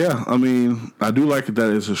yeah, I mean, I do like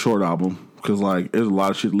that it's a short album. Because, like, there's a lot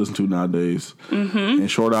of shit to listen to nowadays. And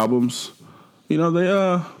short albums, you know,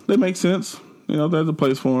 they make sense. You know, there's a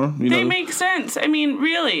place for them. They make sense. I mean,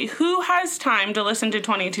 really, who has time to listen to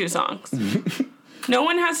 22 songs? No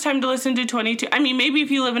one has time to listen to 22. I mean, maybe if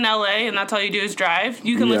you live in LA and that's all you do is drive,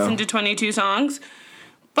 you can listen to 22 songs.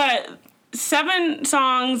 But 7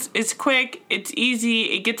 songs is quick, it's easy,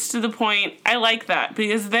 it gets to the point. I like that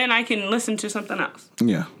because then I can listen to something else.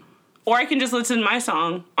 Yeah. Or I can just listen to my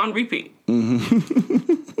song on repeat.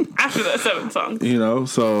 After that 7 songs. You know,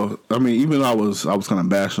 so, I mean, even though I was kind of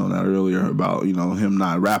bashing on that earlier about, you know, him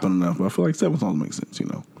not rapping enough, but I feel like 7 songs make sense, you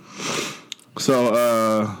know.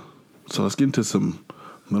 So let's get into some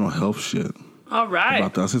mental health shit. All right.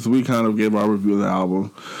 About that. Since we kind of gave our review of the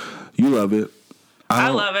album, you love it. I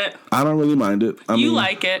love it. I don't really mind it. I mean,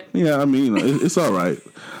 like it. Yeah, I mean, you know, it's all right.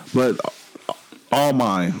 But All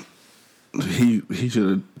Mine, he should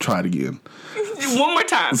have tried again. One more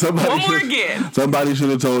time. Again. Somebody should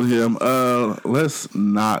have told him, let's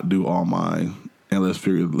not do All Mine and let's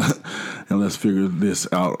figure this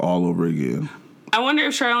out all over again. I wonder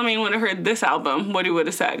if Charlamagne would have heard this album, what he would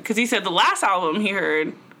have said. Because he said the last album he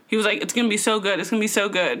heard, he was like, it's going to be so good. It's going to be so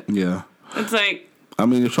good. Yeah. It's like, I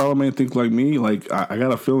mean, if Charlamagne thinks like me, like I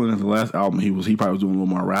got a feeling that the last album he probably was doing a little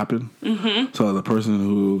more rapping. So the person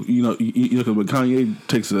who, you know, when Kanye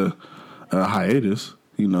takes a hiatus,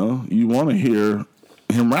 you know, you want to hear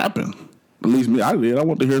him rapping. At least me, I did. I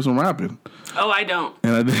want to hear some rapping. Oh, I don't.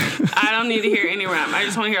 And I did. I don't need to hear any rap. I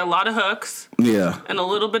just want to hear a lot of hooks. Yeah. And a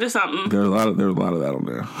little bit of something. There's a lot of that on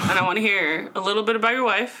there. And I want to hear a little bit about your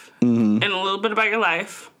wife and a little bit about your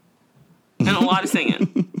life and a lot of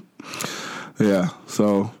singing. Yeah.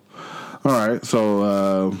 So, all right.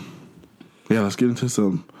 So, yeah, let's get into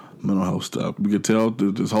some mental health stuff. We could tell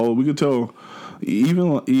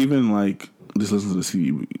even like just listening to the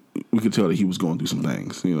CD, we could tell that he was going through some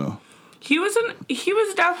things, you know. He was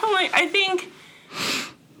definitely, I think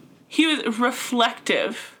he was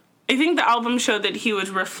reflective. I think the album showed that he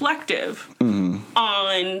was reflective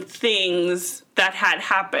on things that had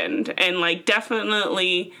happened and like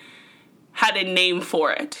definitely had a name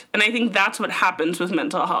for it. And I think that's what happens with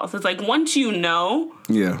mental health. It's like once you know,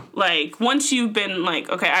 like once you've been like,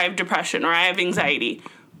 okay, I have depression or I have anxiety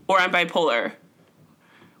or I'm bipolar.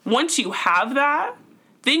 Once you have that,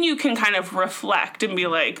 then you can kind of reflect and be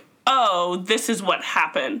like, oh, this is what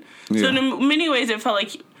happened. Yeah. So in many ways, it felt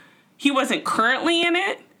like he wasn't currently in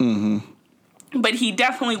it, but he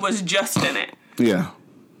definitely was just in it. Yeah.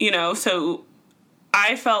 You know, so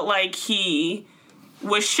I felt like he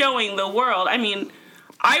was showing the world. I mean,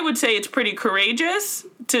 I would say it's pretty courageous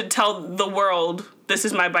to tell the world, this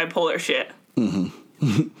is my bipolar shit.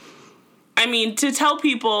 I mean, to tell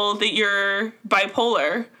people that you're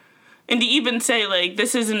bipolar and to even say, like,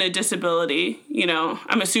 this isn't a disability, you know,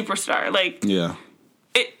 I'm a superstar. Like, yeah.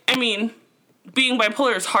 I mean, being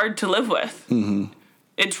bipolar is hard to live with.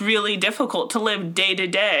 It's really difficult to live day to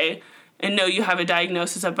day and know you have a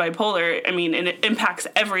diagnosis of bipolar. I mean, and it impacts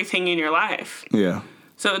everything in your life. Yeah.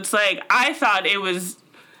 So it's like, I thought it was,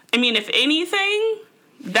 I mean, if anything,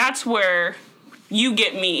 that's where you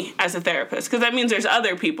get me as a therapist. Because that means there's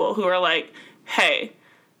other people who are like, hey,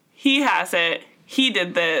 he has it. He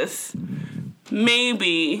did this.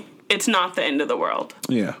 Maybe it's not the end of the world.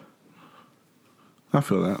 Yeah. I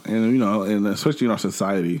feel that. And, you know, and especially in our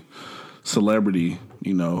society, celebrity,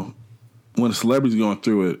 you know, when a celebrity's going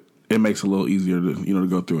through it, it makes it a little easier to, you know, to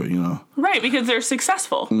go through it, you know. Right, because they're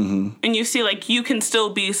successful. And you see, like, you can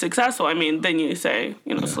still be successful. I mean, then you say,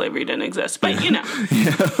 you know, slavery didn't exist. But, you know,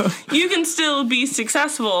 you can still be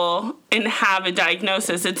successful and have a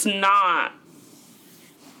diagnosis. It's not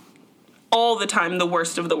all the time the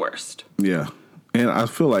worst of the worst. Yeah. And I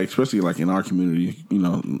feel like, especially like in our community, you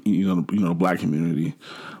know, Black community,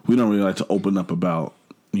 we don't really like to open up about,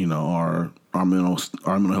 you know, our mental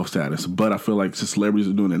health status. But I feel like since celebrities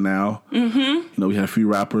are doing it now, you know, we have a few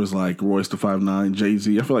rappers like Royce the 5'9",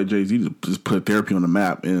 Jay-Z. I feel like Jay-Z just put therapy on the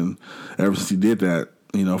map, and ever since he did that,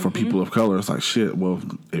 you know, for people of color, it's like, shit, well,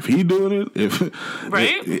 if he doing it, if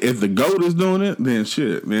the GOAT is doing it, then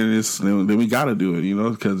shit, then we gotta do it, you know,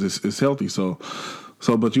 because it's healthy. So,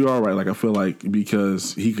 but you're all right. Like, I feel like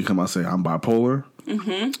because he could come out and say, I'm bipolar,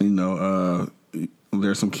 you know,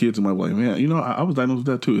 there's some kids who might be like, man, you know, I was diagnosed with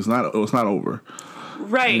that too. It's not over.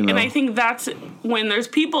 Right. You know? And I think that's when there's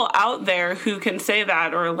people out there who can say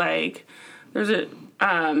that, or like there's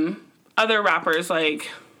other rappers like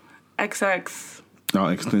XX. Oh,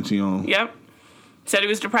 Extension. Yep. Said he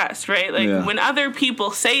was depressed, right? Like when other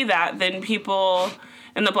people say that, then people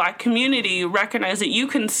in the Black community recognize that you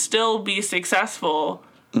can still be successful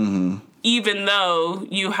even though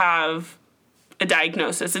you have a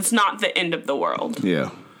diagnosis. It's not the end of the world. Yeah.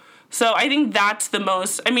 So I think that's the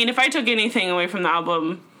most, I mean, if I took anything away from the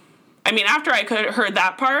album, I mean, after I could heard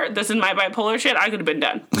that part, this is my bipolar shit, I could have been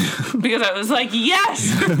done. Because I was like, yes,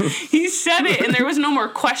 he said it, and there was no more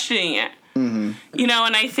questioning it. You know,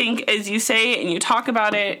 and I think as you say it and you talk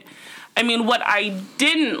about it, I mean, what I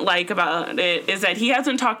didn't like about it is that he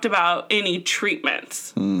hasn't talked about any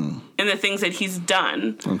treatments and the things that he's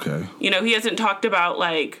done. Okay. You know, he hasn't talked about,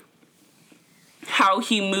 like, how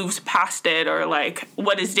he moves past it, or like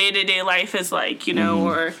what his day-to-day life is like, you know,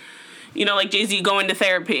 or, you know, like Jay-Z going to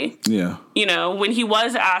therapy. Yeah. You know, when he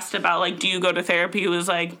was asked about, like, do you go to therapy, he was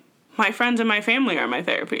like, my friends and my family are my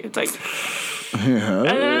therapy. It's like,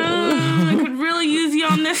 I could really use you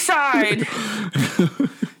on this side.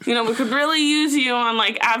 You know, we could really use you on,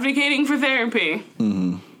 like, advocating for therapy.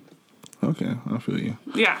 Okay, I feel you.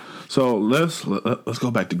 Yeah. So let's go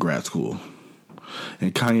back to grad school.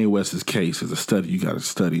 And Kanye West's case is a study you got to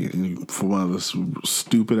study for one of the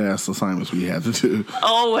stupid-ass assignments we had to do.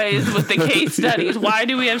 Always with the case studies. Why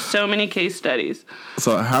do we have so many case studies?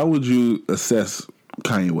 So how would you assess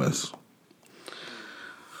Kanye West?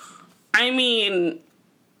 I think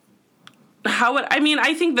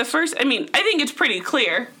it's pretty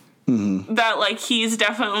clear that, like, he's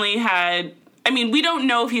definitely had... I mean, we don't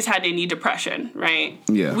know if he's had any depression, right?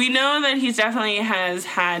 Yeah. We know that he's definitely has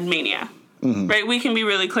had mania. Right, we can be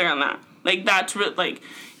really clear on that. Like, that's like,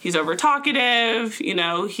 he's over talkative, you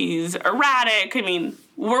know, he's erratic. I mean,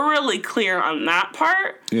 we're really clear on that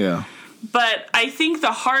part. Yeah. But I think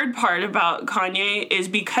the hard part about Kanye is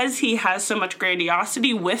because he has so much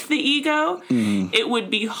grandiosity with the ego, it would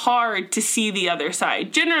be hard to see the other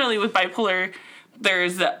side. Generally, with bipolar,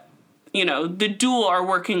 there's the dual are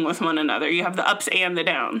working with one another. You have the ups and the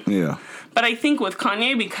down. Yeah. But I think with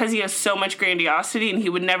Kanye, because he has so much grandiosity and he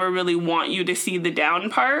would never really want you to see the down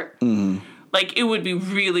part, like, it would be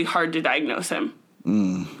really hard to diagnose him.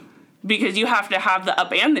 Because you have to have the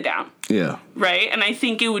up and the down. Yeah. Right? And I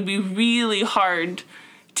think it would be really hard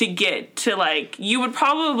to get to, like, you would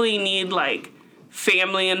probably need, like,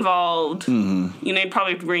 family involved. You know, you'd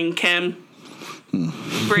probably bring Kim,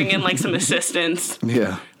 bring in, like, some assistants.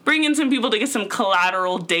 Yeah. Bring in some people to get some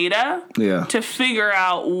collateral data to figure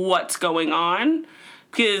out what's going on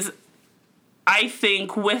Because I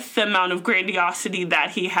think with the amount of grandiosity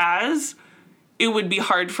that he has, it would be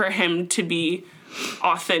hard for him to be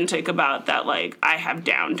authentic about that, like, I have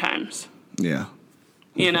down times. Yeah.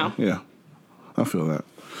 You know? Yeah. I feel that.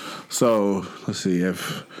 So, let's see.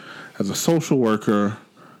 If, as a social worker,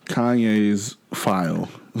 Kanye's file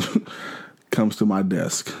comes to my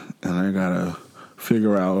desk, and I gotta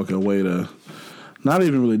figure out, a way to not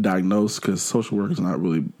even really diagnose, because social work is not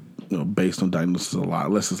really based on diagnosis a lot,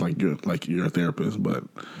 unless it's like you're a therapist. But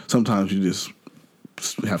sometimes you just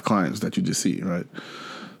have clients that you just see, right?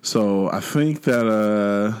 So I think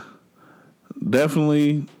that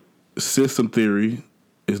definitely system theory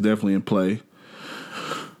is definitely in play.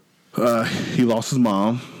 He lost his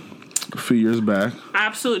mom a few years back.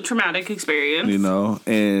 Absolute traumatic experience.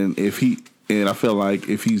 And I feel like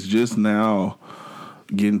if he's just now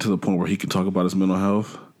getting to the point where he can talk about his mental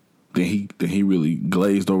health, then he really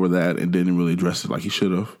glazed over that and didn't really address it like he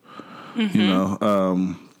should have.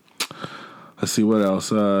 Mm-hmm. Let's see what else.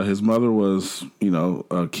 His mother was,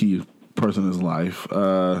 a key person in his life.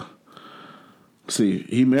 Let's see,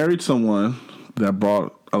 he married someone that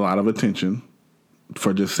brought a lot of attention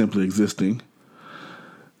for just simply existing.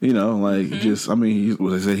 He got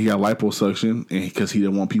liposuction, and because he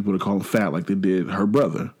didn't want people to call him fat like they did her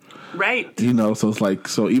brother. Right. So it's like,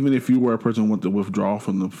 so even if you were a person who wanted to withdraw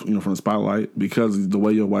from the spotlight, because the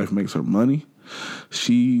way your wife makes her money,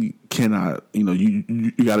 she cannot,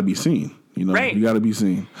 you got to be seen. Right. You got to be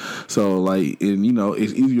seen. So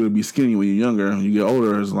it's easier to be skinny when you're younger. When you get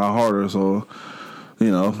older, it's a lot harder. So,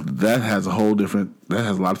 that has a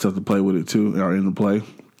lot of stuff to play with it too, or in the play.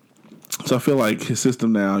 So I feel like his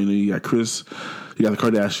system now, you got Chris, you got the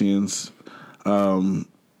Kardashians. I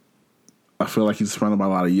feel like he's surrounded by a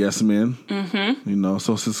lot of yes men. Mm-hmm.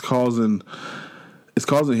 So it's causing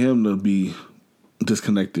him to be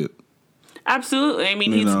disconnected. Absolutely.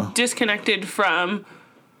 He's disconnected from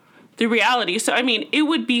the reality. So, it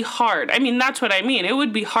would be hard. That's what I mean. It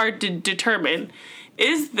would be hard to determine,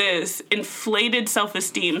 is this inflated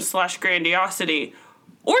self-esteem / grandiosity,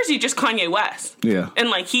 or is he just Kanye West? Yeah.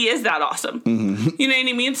 And, he is that awesome. Mm-hmm. You know what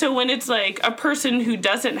I mean? So when it's, a person who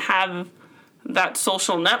doesn't have that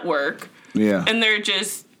social network, yeah, and they're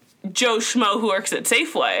just Joe Schmo who works at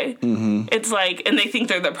Safeway, mm-hmm. It's and they think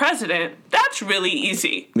they're the president, that's really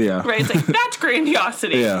easy. Yeah. Right? It's that's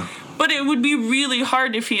grandiosity. Yeah. But it would be really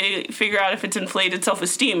hard to figure out if it's inflated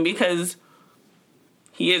self-esteem, because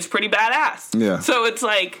he is pretty badass. Yeah. So it's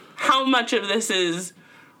how much of this is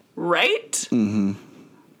right? Mm-hmm.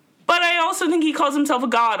 But I also think he calls himself a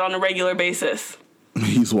god on a regular basis.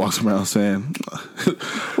 He just walks around saying,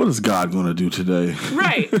 what is God going to do today?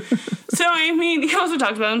 Right. So, he also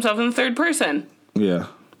talks about himself in the third person. Yeah.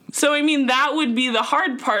 So, that would be the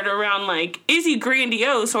hard part around, is he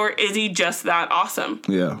grandiose or is he just that awesome?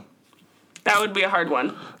 Yeah. That would be a hard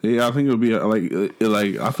one. Yeah, I think it would be, I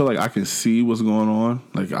feel like I can see what's going on.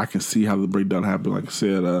 I can see how the breakdown happened. Like I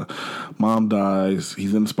said, mom dies.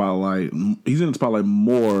 He's in the spotlight. He's in the spotlight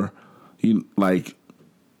more, even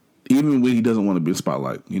when he doesn't want to be a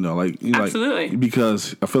spotlight, Absolutely.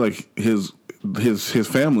 Because I feel like his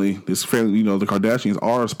family, the Kardashians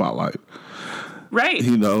are a spotlight. Right.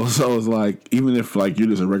 So it's even if you're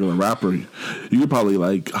just a regular rapper, you could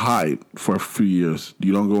probably hide for a few years.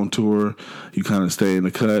 You don't go on tour, you kind of stay in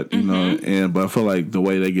the cut, mm-hmm. But I feel like the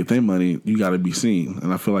way they get their money, you got to be seen.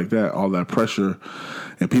 And I feel like all that pressure,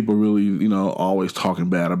 and people really, always talking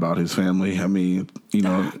bad about his family.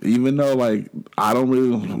 Even though I don't really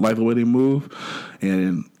like the way they move,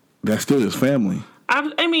 and that's still his family.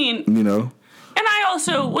 And I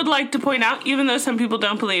also would like to point out, even though some people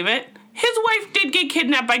don't believe it, his wife did get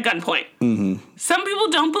kidnapped by gunpoint. Mm-hmm. Some people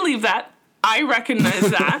don't believe that. I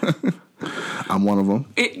recognize that. I'm one of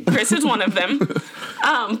them. Chris is one of them.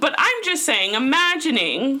 But I'm just saying,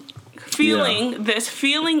 imagining feeling this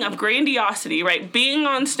feeling of grandiosity, right? Being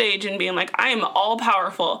on stage and being I am all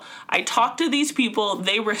powerful. I talk to these people,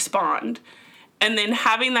 they respond. And then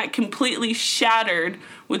having that completely shattered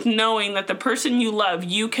with knowing that the person you love,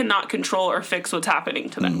 you cannot control or fix what's happening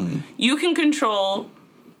to them. Mm-hmm. You can control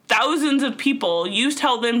thousands of people. You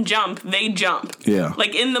tell them jump, they jump. Yeah.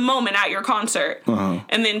 In the moment at your concert. Uh-huh.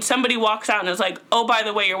 And then somebody walks out and is oh, by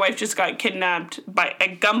the way, your wife just got kidnapped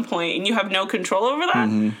at gunpoint and you have no control over that.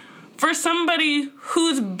 Mm-hmm. For somebody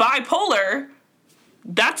who's bipolar,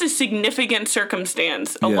 that's a significant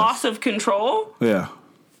circumstance. A loss of control. Yeah.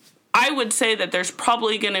 I would say that there's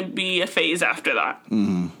probably going to be a phase after that.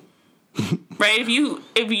 Mm-hmm. Right?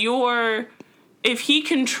 If he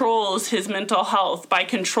controls his mental health by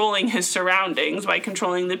controlling his surroundings, by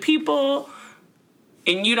controlling the people,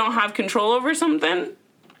 and you don't have control over something,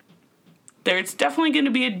 there's definitely going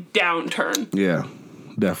to be a downturn. Yeah,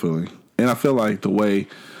 definitely. And I feel like the way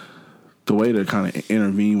to kind of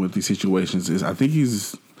intervene with these situations is I think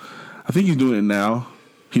he's doing it now.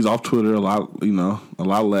 He's off Twitter a lot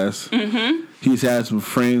less. Mm-hmm. He's had some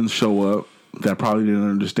friends show up that probably didn't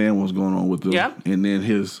understand what's going on with them. Yep. And then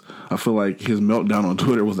I feel like his meltdown on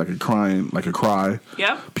Twitter was like a cry.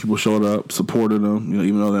 Yep. People showed up, supported him,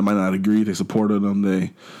 even though they might not agree, they supported him.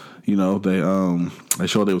 They showed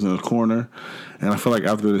they was in his corner. And I feel like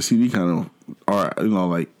after the CD after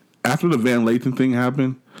the Van Lathan thing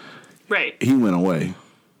happened, right, he went away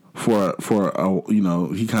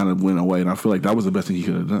he kind of went away, and I feel like that was the best thing he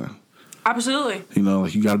could have done. Absolutely.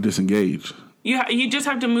 You got to disengage. You just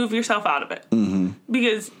have to move yourself out of it. Mm-hmm.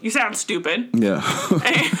 Because you sound stupid. Yeah.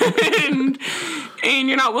 and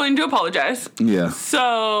you're not willing to apologize. Yeah.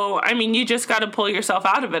 So, I mean, you just got to pull yourself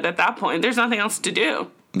out of it at that point. There's nothing else to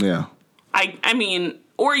do. Yeah. I mean,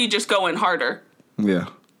 or you just go in harder. Yeah.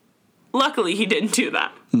 Luckily, he didn't do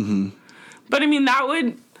that. Mm-hmm. But, I mean, that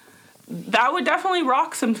would definitely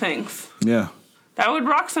rock some things. Yeah. That would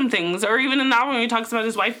rock some things. Or even in that one, he talks about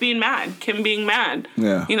his wife being mad, Kim being mad.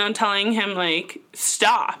 Yeah. Telling him,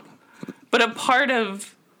 stop. But a part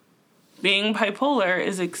of being bipolar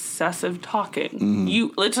is excessive talking.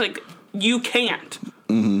 Mm-hmm. It's you can't.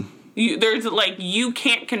 Mm-hmm. You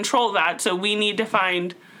can't control that, so we need to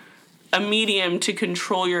find a medium to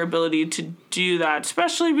control your ability to do that,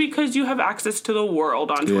 especially because you have access to the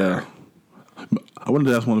world on Twitter. Yeah. I wanted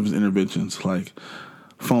to ask one of his interventions, like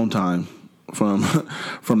phone time from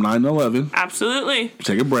 9-11. Absolutely.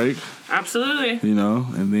 Take a break. Absolutely.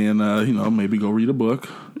 And then, maybe go read a book.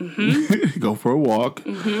 Mm-hmm. Go for a walk.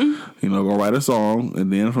 Mm-hmm. Go write a song.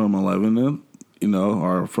 And then from 11 to,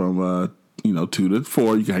 or from, 2 to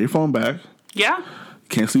 4, you can have your phone back. Yeah.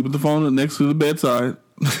 Can't sleep with the phone next to the bedside.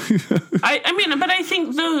 But I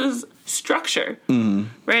think those structure, mm-hmm.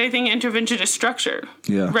 right? I think intervention is structure.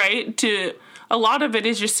 Yeah. Right? A lot of it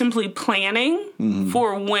is just simply planning mm-hmm.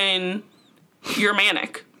 for when you're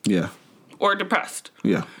manic. Yeah. Or depressed.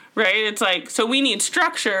 Yeah. Right? It's so we need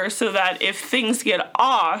structure so that if things get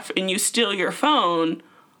off and you steal your phone,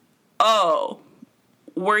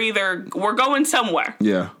 we're going somewhere.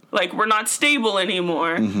 Yeah. We're not stable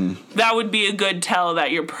anymore. Mm-hmm. That would be a good tell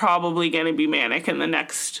that you're probably going to be manic in the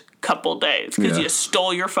next couple days because you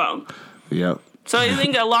stole your phone. Yep. So I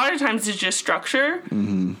think a lot of times it's just structure,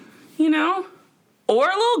 mm-hmm. Or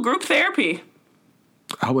a little group therapy.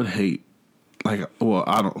 I would hate, I don't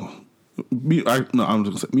know. I'm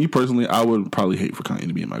just gonna say, me personally, I would probably hate for Kanye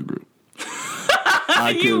to be in my group.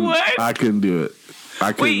 You would? I couldn't do it.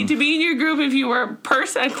 Wait, to be in your group if you were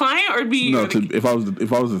a client, or be if I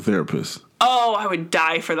was a therapist. Oh, I would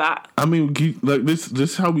die for that. I mean, this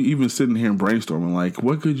is how we even sitting here and brainstorming.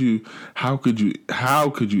 How could you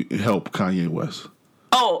help Kanye West?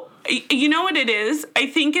 Oh, you know what it is? I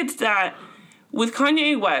think it's that with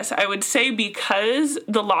Kanye West, I would say because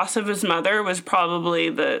the loss of his mother was probably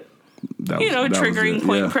a triggering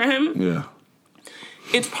point for him. Yeah.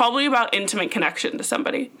 It's probably about intimate connection to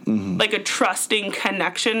somebody. Mm-hmm. A trusting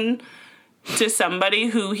connection to somebody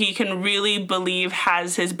who he can really believe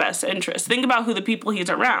has his best interest. Think about who the people he's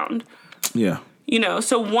around. Yeah.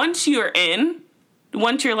 So once you're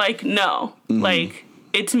like, no, mm-hmm.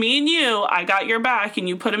 It's me and you, I got your back, and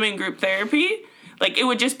you put him in group therapy, it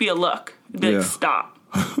would just be a look. Stop.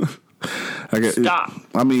 Stop.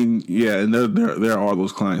 And there are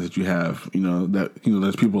those clients that you have,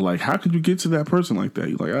 there's people how could you get to that person like that?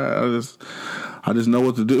 You're like, I just know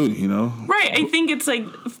what to do, Right. I think it's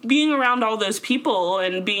being around all those people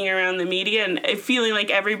and being around the media and feeling like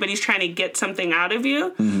everybody's trying to get something out of you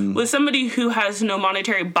mm-hmm. with somebody who has no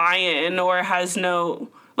monetary buy-in or has no,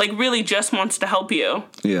 really just wants to help you.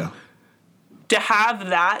 Yeah. To have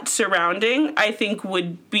that surrounding, I think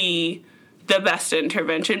would be the best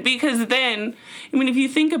intervention, because then, if you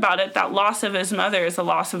think about it, that loss of his mother is the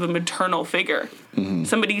loss of a maternal figure, mm-hmm.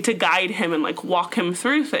 somebody to guide him and walk him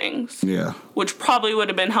through things. Yeah, which probably would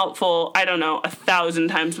have been helpful. I don't know, 1,000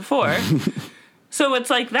 times before. So it's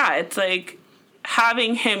that. It's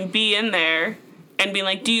having him be in there and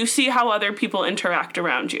being do you see how other people interact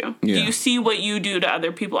around you? Yeah. Do you see what you do to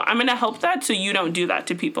other people? I'm going to help that so you don't do that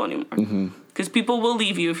to people anymore, because mm-hmm. people will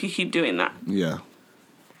leave you if you keep doing that. Yeah.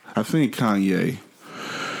 I think Kanye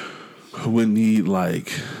would need a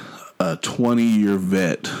 20-year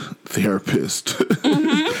vet therapist.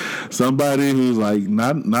 Mm-hmm. Somebody who's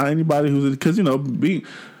not anybody who's, because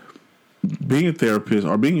being a therapist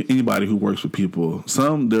or being anybody who works with people,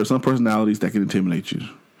 there are some personalities that can intimidate you.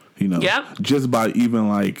 Yep. Just by even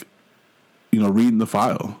reading the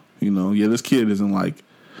file. This kid isn't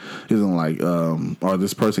isn't like, or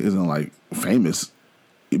this person isn't like famous.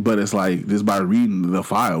 But it's like, just by reading the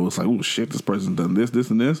file, it's like, oh shit, this person's done this, this,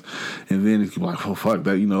 and this. And then it's like, oh fuck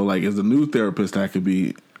that, like as a new therapist, that could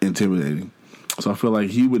be intimidating. So I feel like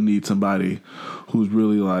he would need somebody who's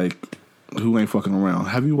really like, who ain't fucking around.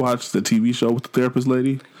 Have you watched the TV show with the therapist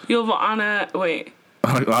lady? Wait. I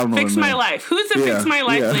don't know. Fix My Life. Who's the Fix My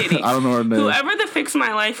Life lady? I don't know her name. Whoever the Fix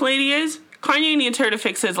My Life lady is, Kanye needs her to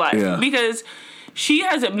fix his life. Yeah. Because she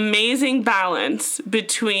has amazing balance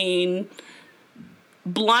between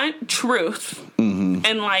blunt truth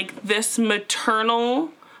and like this maternal,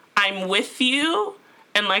 I'm with you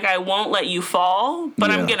and like I won't let you fall, but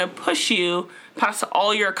I'm gonna push you past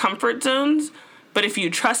all your comfort zones. But if you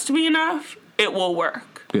trust me enough, it will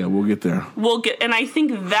work. Yeah, we'll get there. And I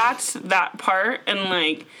think that's that part. And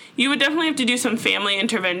like, you would definitely have to do some family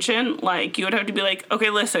intervention. Like, you would have to be like, okay,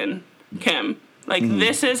 listen, Kim. Like,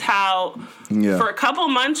 this is how, for a couple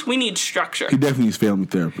months, we need structure. He definitely needs family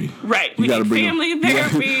therapy. Right. We need family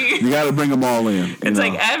therapy. You got to bring them all in. It's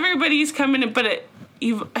like everybody's coming in, but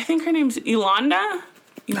I think her name's Yolanda.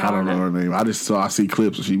 I don't know her name. I see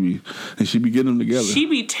clips and she be getting them together. She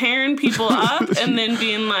be tearing people up and then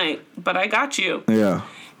being like, but I got you. Yeah.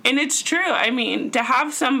 And it's true. I mean, to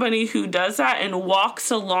have somebody who does that and walks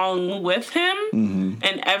along with him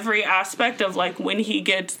in every aspect of, like, when he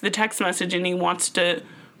gets the text message and he wants to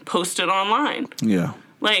post it online. Yeah.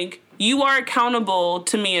 Like, you are accountable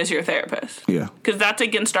to me as your therapist. Yeah. Because that's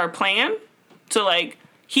against our plan. So, like,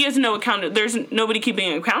 he has no account. There's nobody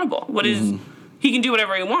keeping him accountable. He can do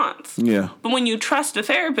whatever he wants. Yeah. But when you trust a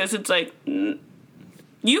therapist, it's like,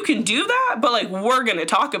 you can do that, but, like, we're going to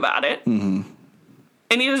talk about it. Mm-hmm.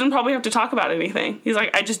 And he doesn't probably have to talk about anything. He's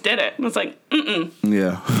like, I just did it. And it's like,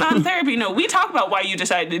 Yeah. Not in therapy. No, we talk about why you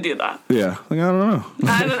decided to do that. Yeah. Like, I don't know.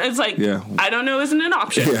 It's like, I don't know isn't an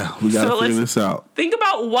option. Yeah, we got to figure this out. Think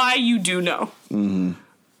about why you do know. Mm-hmm.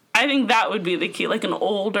 I think that would be the key. Like an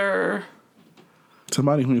older...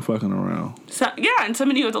 Somebody who ain't fucking around. And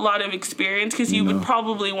somebody with a lot of experience, because you would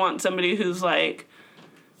probably want somebody who's, like,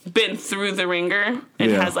 been through the ringer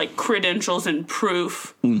and has, like, credentials and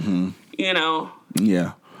proof,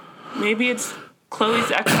 Yeah. Maybe it's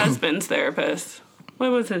Chloe's ex-husband's therapist.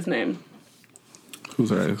 What was his name?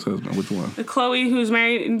 Who's her ex-husband? Which one? The Chloe who's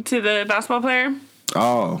married to the basketball player.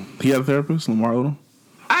 Oh, he had a therapist, Lamar Odom?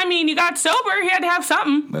 I mean, he got sober. He had to have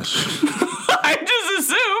something. That's true. I just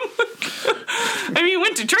assume. I mean, he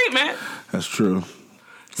went to treatment. That's true.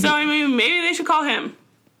 So, I mean, maybe they should call him.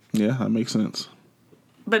 Yeah, that makes sense.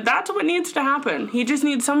 But that's what needs to happen. He just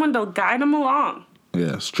needs someone to guide him along.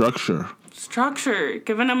 Yeah, structure,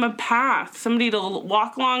 giving him a path. Somebody to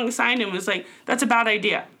walk alongside him is like, that's a bad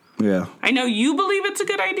idea. Yeah. I know you believe it's a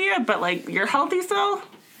good idea, but, like, your healthy self,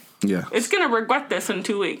 it's going to regret this in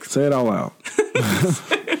 2 weeks. Say it out loud.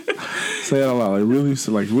 Say it out loud. Really,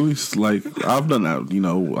 I've done that,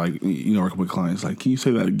 working with clients. Like, can you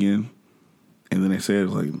say that again? And then they say it,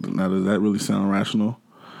 like, now does that really sound rational?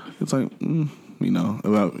 It's like,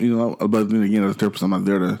 but then again, as a therapist, I'm not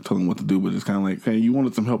there to tell them what to do, but it's kind of like, hey, you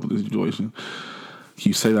wanted some help with this situation. Can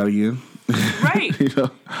you say that again? Right.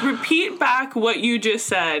 Repeat back what you just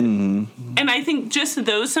said. Mm-hmm. And I think just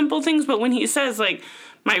those simple things, but when he says, like,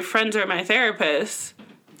 my friends are my therapists,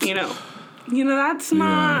 that's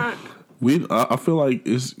not... I feel like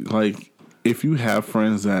it's like, if you have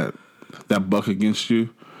friends that buck against you,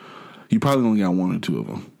 you probably only got one or two of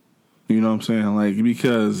them. You know what I'm saying? Like,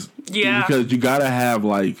 because you gotta have,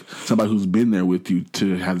 like, somebody who's been there with you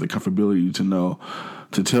to have the comfortability to know,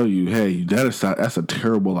 to tell you, hey, that's a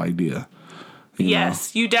terrible idea.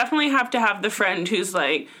 Yes, you definitely have to have the friend who's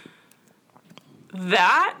like,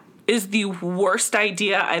 that is the worst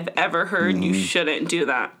idea I've ever heard. Mm-hmm. You shouldn't do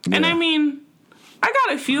that. Yeah. And I mean, I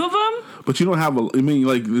got a few of them. But you don't have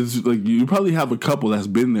you probably have a couple that's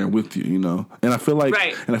been there with you, And I feel like,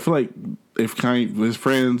 if Kanye, his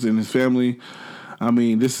friends and his family, I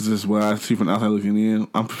mean, this is just what I see from the outside looking in.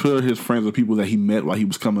 I'm sure his friends are people that he met while he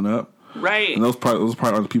was coming up. Right. And those probably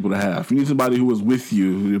are the people to have. You need somebody who was with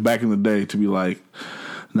you back in the day to be like,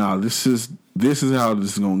 nah, this is how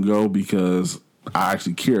this is going to go because I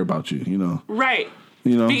actually care about you, Right.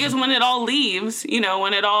 Because when it all leaves,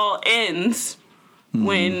 when it all ends,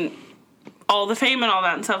 when all the fame and all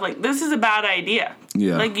that and stuff, like, this is a bad idea.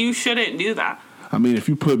 Yeah. Like, you shouldn't do that. I mean, if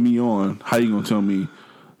you put me on, how you going to tell me,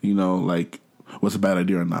 what's a bad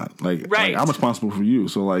idea or not? Like, right. I'm responsible for you.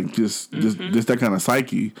 So, like, just that kind of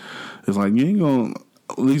psyche is like, you ain't going to,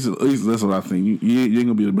 at least that's what I think. You ain't going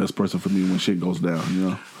to be the best person for me when shit goes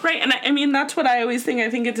down, Right. And I mean, that's what I always think. I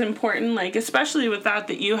think it's important, like, especially with that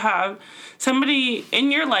you have somebody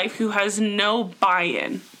in your life who has no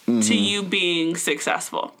buy-in to you being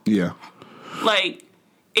successful. Yeah. Like,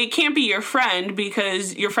 it can't be your friend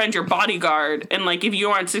because your friend's your bodyguard, and, like, if you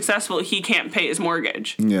aren't successful, he can't pay his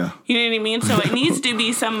mortgage. Yeah. You know what I mean? So it needs to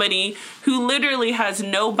be somebody who literally has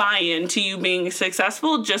no buy-in to you being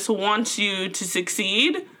successful, just wants you to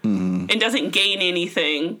succeed, and doesn't gain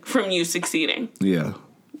anything from you succeeding. Yeah.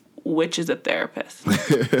 Which is a therapist.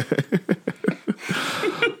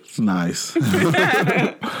 Nice.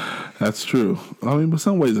 That's true. I mean, but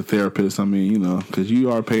some ways a therapist, I mean, you know, because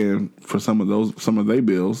you are paying for some of their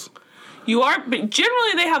bills. You are, but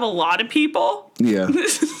generally they have a lot of people. Yeah. Yeah.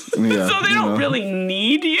 So they don't really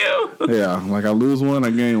need you. Yeah. Like, I lose one, I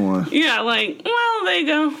gain one. Yeah, like, well, there you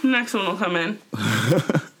go. Next one will come in.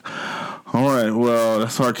 All right. Well,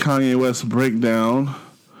 that's our Kanye West breakdown.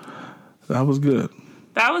 That was good.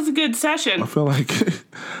 That was a good session. I feel like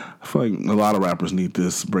a lot of rappers need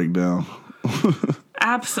this breakdown.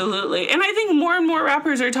 Absolutely. And I think more and more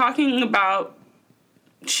rappers are talking about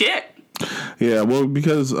shit. Yeah, well,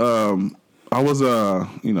 because I was,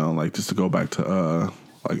 you know, like, just to go back to,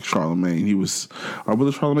 like, Charlemagne, was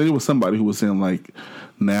it Charlemagne? It was somebody who was saying, like,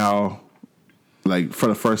 now, like, for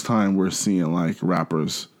the first time, we're seeing, like,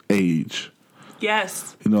 rappers age.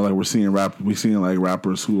 Yes. You know, like, we're seeing like,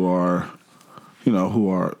 rappers who are, you know,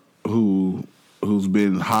 who's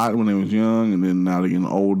been hot when they was young, and then now they're getting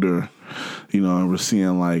older, you know, and we're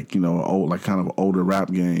seeing, like, you know, kind of older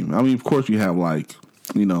rap game. I mean, of course you have, like,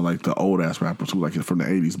 you know, like the old ass rappers who, like, from the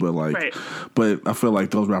 80s, but, like, right. But I feel like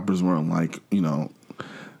those rappers weren't, like, you know,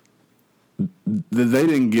 they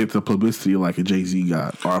didn't get the publicity like a Jay-Z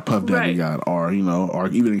got, or a Puff Daddy got, or, you know, or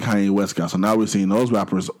even Kanye West got. So now we're seeing those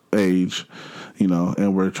rappers age, you know,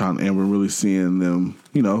 and we're really seeing them,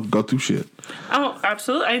 you know, go through shit. Oh,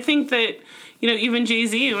 absolutely. I think that, you know, even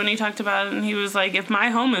Jay-Z, when he talked about it, and he was like, if my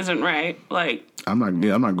home isn't right, like, I'm not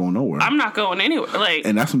going nowhere. I'm not going anywhere. Like,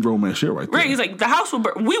 and that's some grown man shit right there. Right. He's like, the house will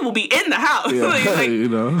burn. We will be in the house. Yeah, like, you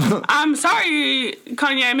know. I'm sorry,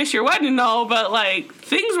 Kanye, I miss your wedding and all, but, like,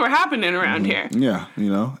 things were happening around here. Yeah, you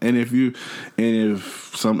know. And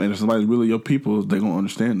if somebody's really your people, they're gonna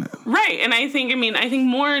understand that. Right. And I think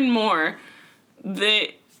more and more the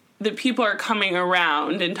people are coming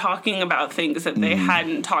around and talking about things that they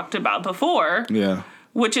hadn't talked about before. Yeah.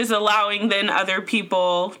 Which is allowing then other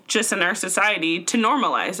people just in our society to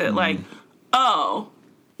normalize it. Like, oh,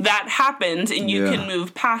 that happens and you can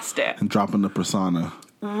move past it. And dropping the persona.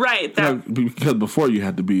 Right. That, because before you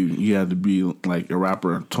had to be like a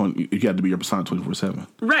rapper, you had to be your persona 24/7.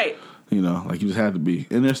 Right. You know, like, you just had to be.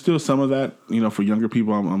 And there's still some of that, you know, for younger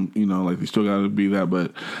people, I'm you know, like, they still got to be that.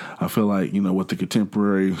 But I feel like, you know, with the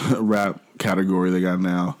contemporary rap category they got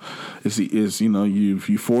now, is you know, if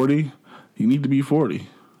you 40, you need to be 40.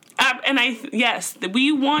 And yes,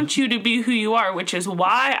 we want you to be who you are, which is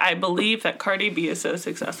why I believe that Cardi B is so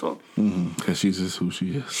successful. Because she's just who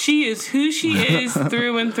she is. She is who she is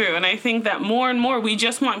through and through. And I think that more and more we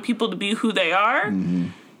just want people to be who they are. Mm-hmm.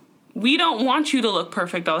 We don't want you to look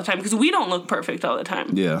perfect all the time, because we don't look perfect all the time.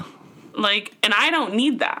 Yeah. Like, and I don't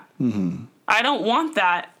need that. Mm-hmm. I don't want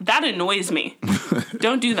that. That annoys me.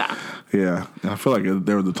 Don't do that. Yeah. And I feel like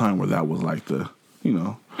there was a time where that was like the, you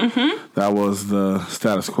know, that was the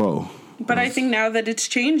status quo. But I think now that it's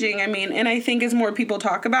changing, I mean, and I think as more people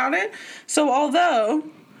talk about it, so although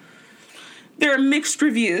there are mixed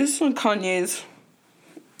reviews on Kanye's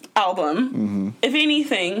album, if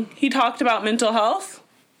anything, he talked about mental health,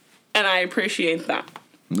 and I appreciate that.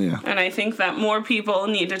 Yeah. And I think that more people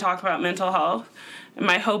need to talk about mental health. And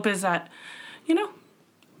my hope is that, you know,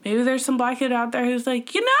 maybe there's some black kid out there who's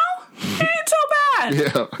like, you know, it ain't so bad.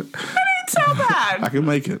 Yeah. It ain't so bad. I can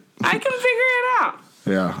make it. I can figure it out.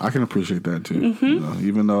 Yeah, I can appreciate that too. You know,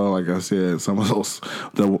 even though, like I said, some of those,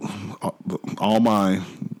 all mine,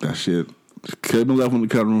 that shit could have been left on the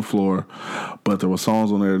cutting room floor, but there were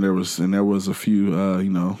songs on there, and there was a few, you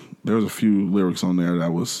know, there was a few lyrics on there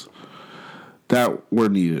that were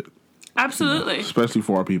needed. Absolutely. You know, especially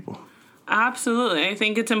for our people. Absolutely. I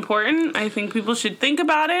think it's important. I think people should think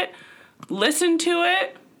about it, listen to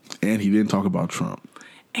it. And he didn't talk about Trump.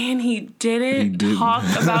 And he didn't talk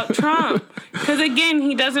about Trump. Because, again,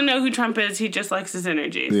 he doesn't know who Trump is. He just likes his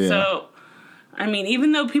energy. Yeah. So, I mean,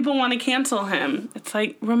 even though people want to cancel him, it's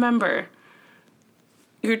like, remember,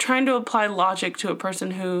 you're trying to apply logic to a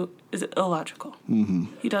person who is illogical. Mm-hmm.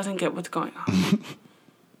 He doesn't get what's going on.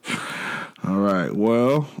 All right.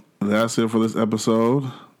 Well, that's it for this episode.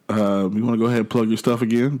 You want to go ahead and plug your stuff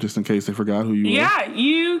again, just in case they forgot who you are? Yeah,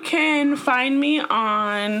 you can find me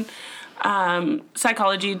on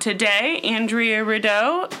Psychology Today, Andrea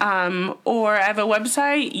Rideau, or I have a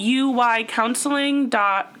website,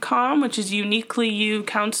 uycounseling.com, which is uniquely you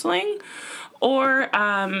counseling, or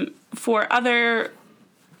for other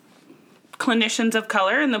clinicians of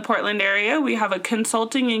color in the Portland area, we have a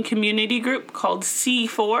consulting and community group called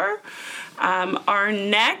C4. Our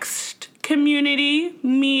next community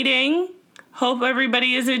meeting, hope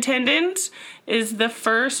everybody is in attendance, is the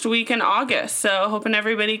first week in August. So hoping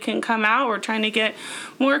everybody can come out. We're trying to get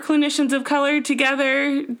more clinicians of color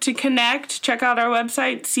together to connect. Check out our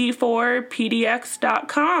website,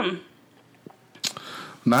 c4pdx.com.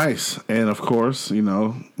 Nice. And of course,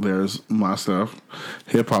 there's my stuff.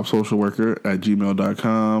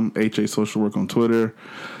 hiphopsocialworker@gmail.com, HA Social Work on Twitter,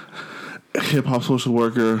 Hip Hop Social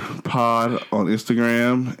Worker Pod on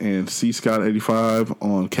Instagram, and CScott85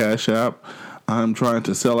 on Cash App. I'm trying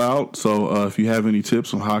to sell out, so if you have any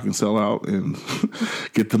tips on how I can sell out and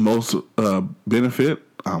get the most benefit,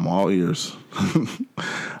 I'm all ears. I'm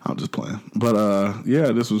just playing. But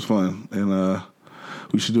yeah, this was fun, and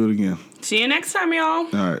we should do it again. See you next time, y'all. All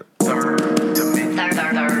right. Third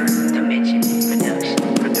dimension.